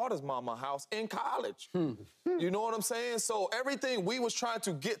just bought his mama a house in college. You know what I'm saying? So everything we was trying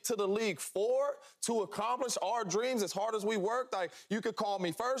to get to the league for, to accomplish our dreams as hard as we worked, like you could call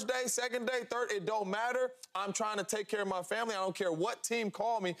me first day, second day, third, it don't matter. I'm trying to take care of my family. I don't care what team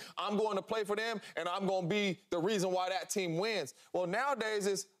call me. I'm going to play for them, and I'm going to be the reason why that team wins. Well, nowadays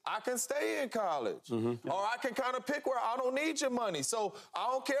it's I can stay in college. Or I can kind of pick where I don't need your money. So I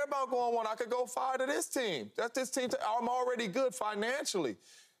don't care about going one. I could go 5 to this team. That's this team. I'm already good financially.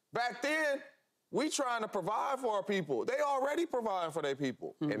 Back then, we trying to provide for our people. They already providing for their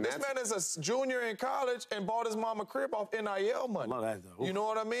people. And this man is a junior in college and bought his mama crib off NIL money. Love that, though. You know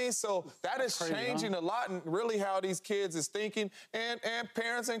what I mean? So that is changing a lot and really how these kids is thinking and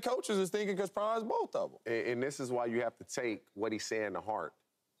parents and coaches is thinking because probably both of them. And this is why you have to take what he's saying to heart.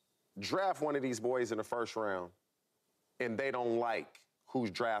 Draft one of these boys in the first round and they don't like who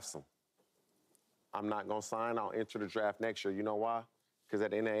drafts them. I'm not going to sign. I'll enter the draft next year. You know why? Because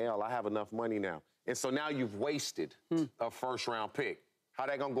at NAL, I have enough money now. And so now you've wasted a first-round pick. How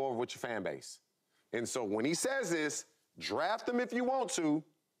that going to go over with your fan base? And so when he says this, draft them if you want to,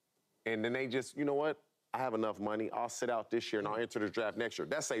 and then they just, you know what? I have enough money. I'll sit out this year and I'll enter the draft next year.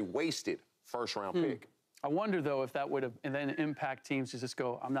 That's a wasted first-round pick. I wonder, though, if that would have and then impact teams to just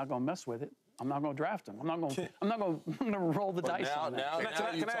go, I'm not going to mess with it. I'm not going to draft him. I'm not going to roll the dice on that.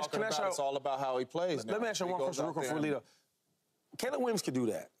 Can I ask it's all about how he plays. Let me ask you one question real quick for Lito. Caleb Williams can do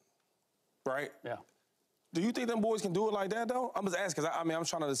that, right? Yeah. Do you think them boys can do it like that, though? I'm just asking, because I'm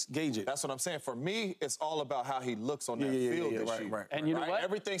trying to just gauge it. That's what I'm saying. For me, it's all about how he looks on that field this year. Right. And you know what?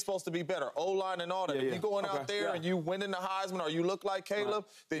 Everything's supposed to be better. O-line and all that. If you're going out there and you winning the Heisman or you look like Caleb,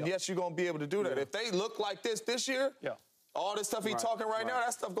 then yes, you're going to be able to do that. If they look like this year, all this stuff he's talking right now,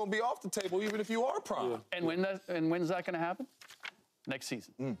 that stuff going to be off the table even if you are prime. And when's that going to happen? Next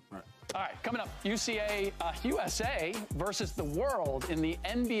season. All right, coming up, USA versus the world in the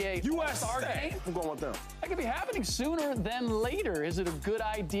NBA All-Star Game. I'm going with them. That could be happening sooner than later. Is it a good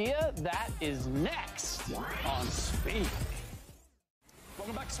idea? That is next on Speak.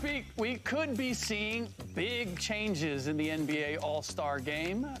 Welcome back to Speak. We could be seeing big changes in the NBA All-Star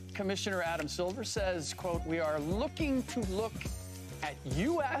Game. Commissioner Adam Silver says, quote, we are looking at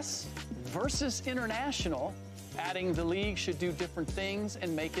U.S. versus international, adding the league should do different things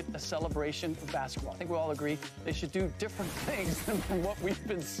and make it a celebration of basketball. I think we all agree they should do different things than what we've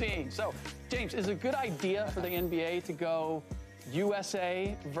been seeing. So, James, is it a good idea for the NBA to go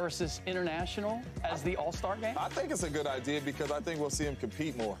USA versus international as the All-Star Game? I think it's a good idea because I think we'll see them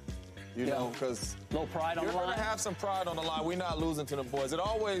compete more. You know, because little pride on the line. You're going to have some pride on the line. We're not losing to the boys. It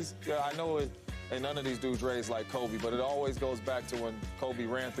always, I know it, and none of these dudes raised like Kobe, but it always goes back to when Kobe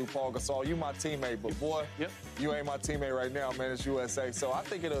ran through Paul Gasol. You my teammate, but boy, you ain't my teammate right now, man. It's USA. So I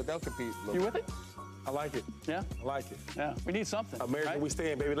think they'll compete. You with it? I like it. Yeah? I like it. Yeah, we need something. America, we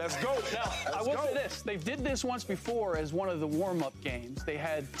stand, baby. Let's go. Now, I will say this. They did this once before as one of the warm-up games. They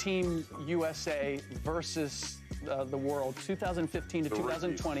had Team USA versus the world, 2015 to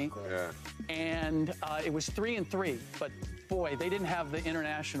 2020. And it was 3-3, but boy, they didn't have the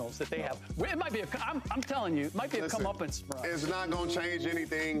internationals that they have. It might be I'm telling you, it might be a comeuppance for us. It's not going to change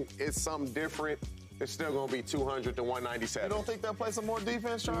anything. It's something different. It's still going to be 200 to 197. You don't think they'll play some more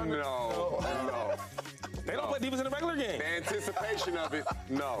defense, Sean? No. They don't play defense in the regular game. The anticipation of it,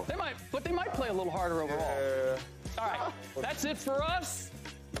 no. They might play a little harder overall. All right, that's it for us.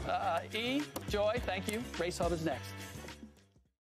 Joy, thank you. Race Hub is next.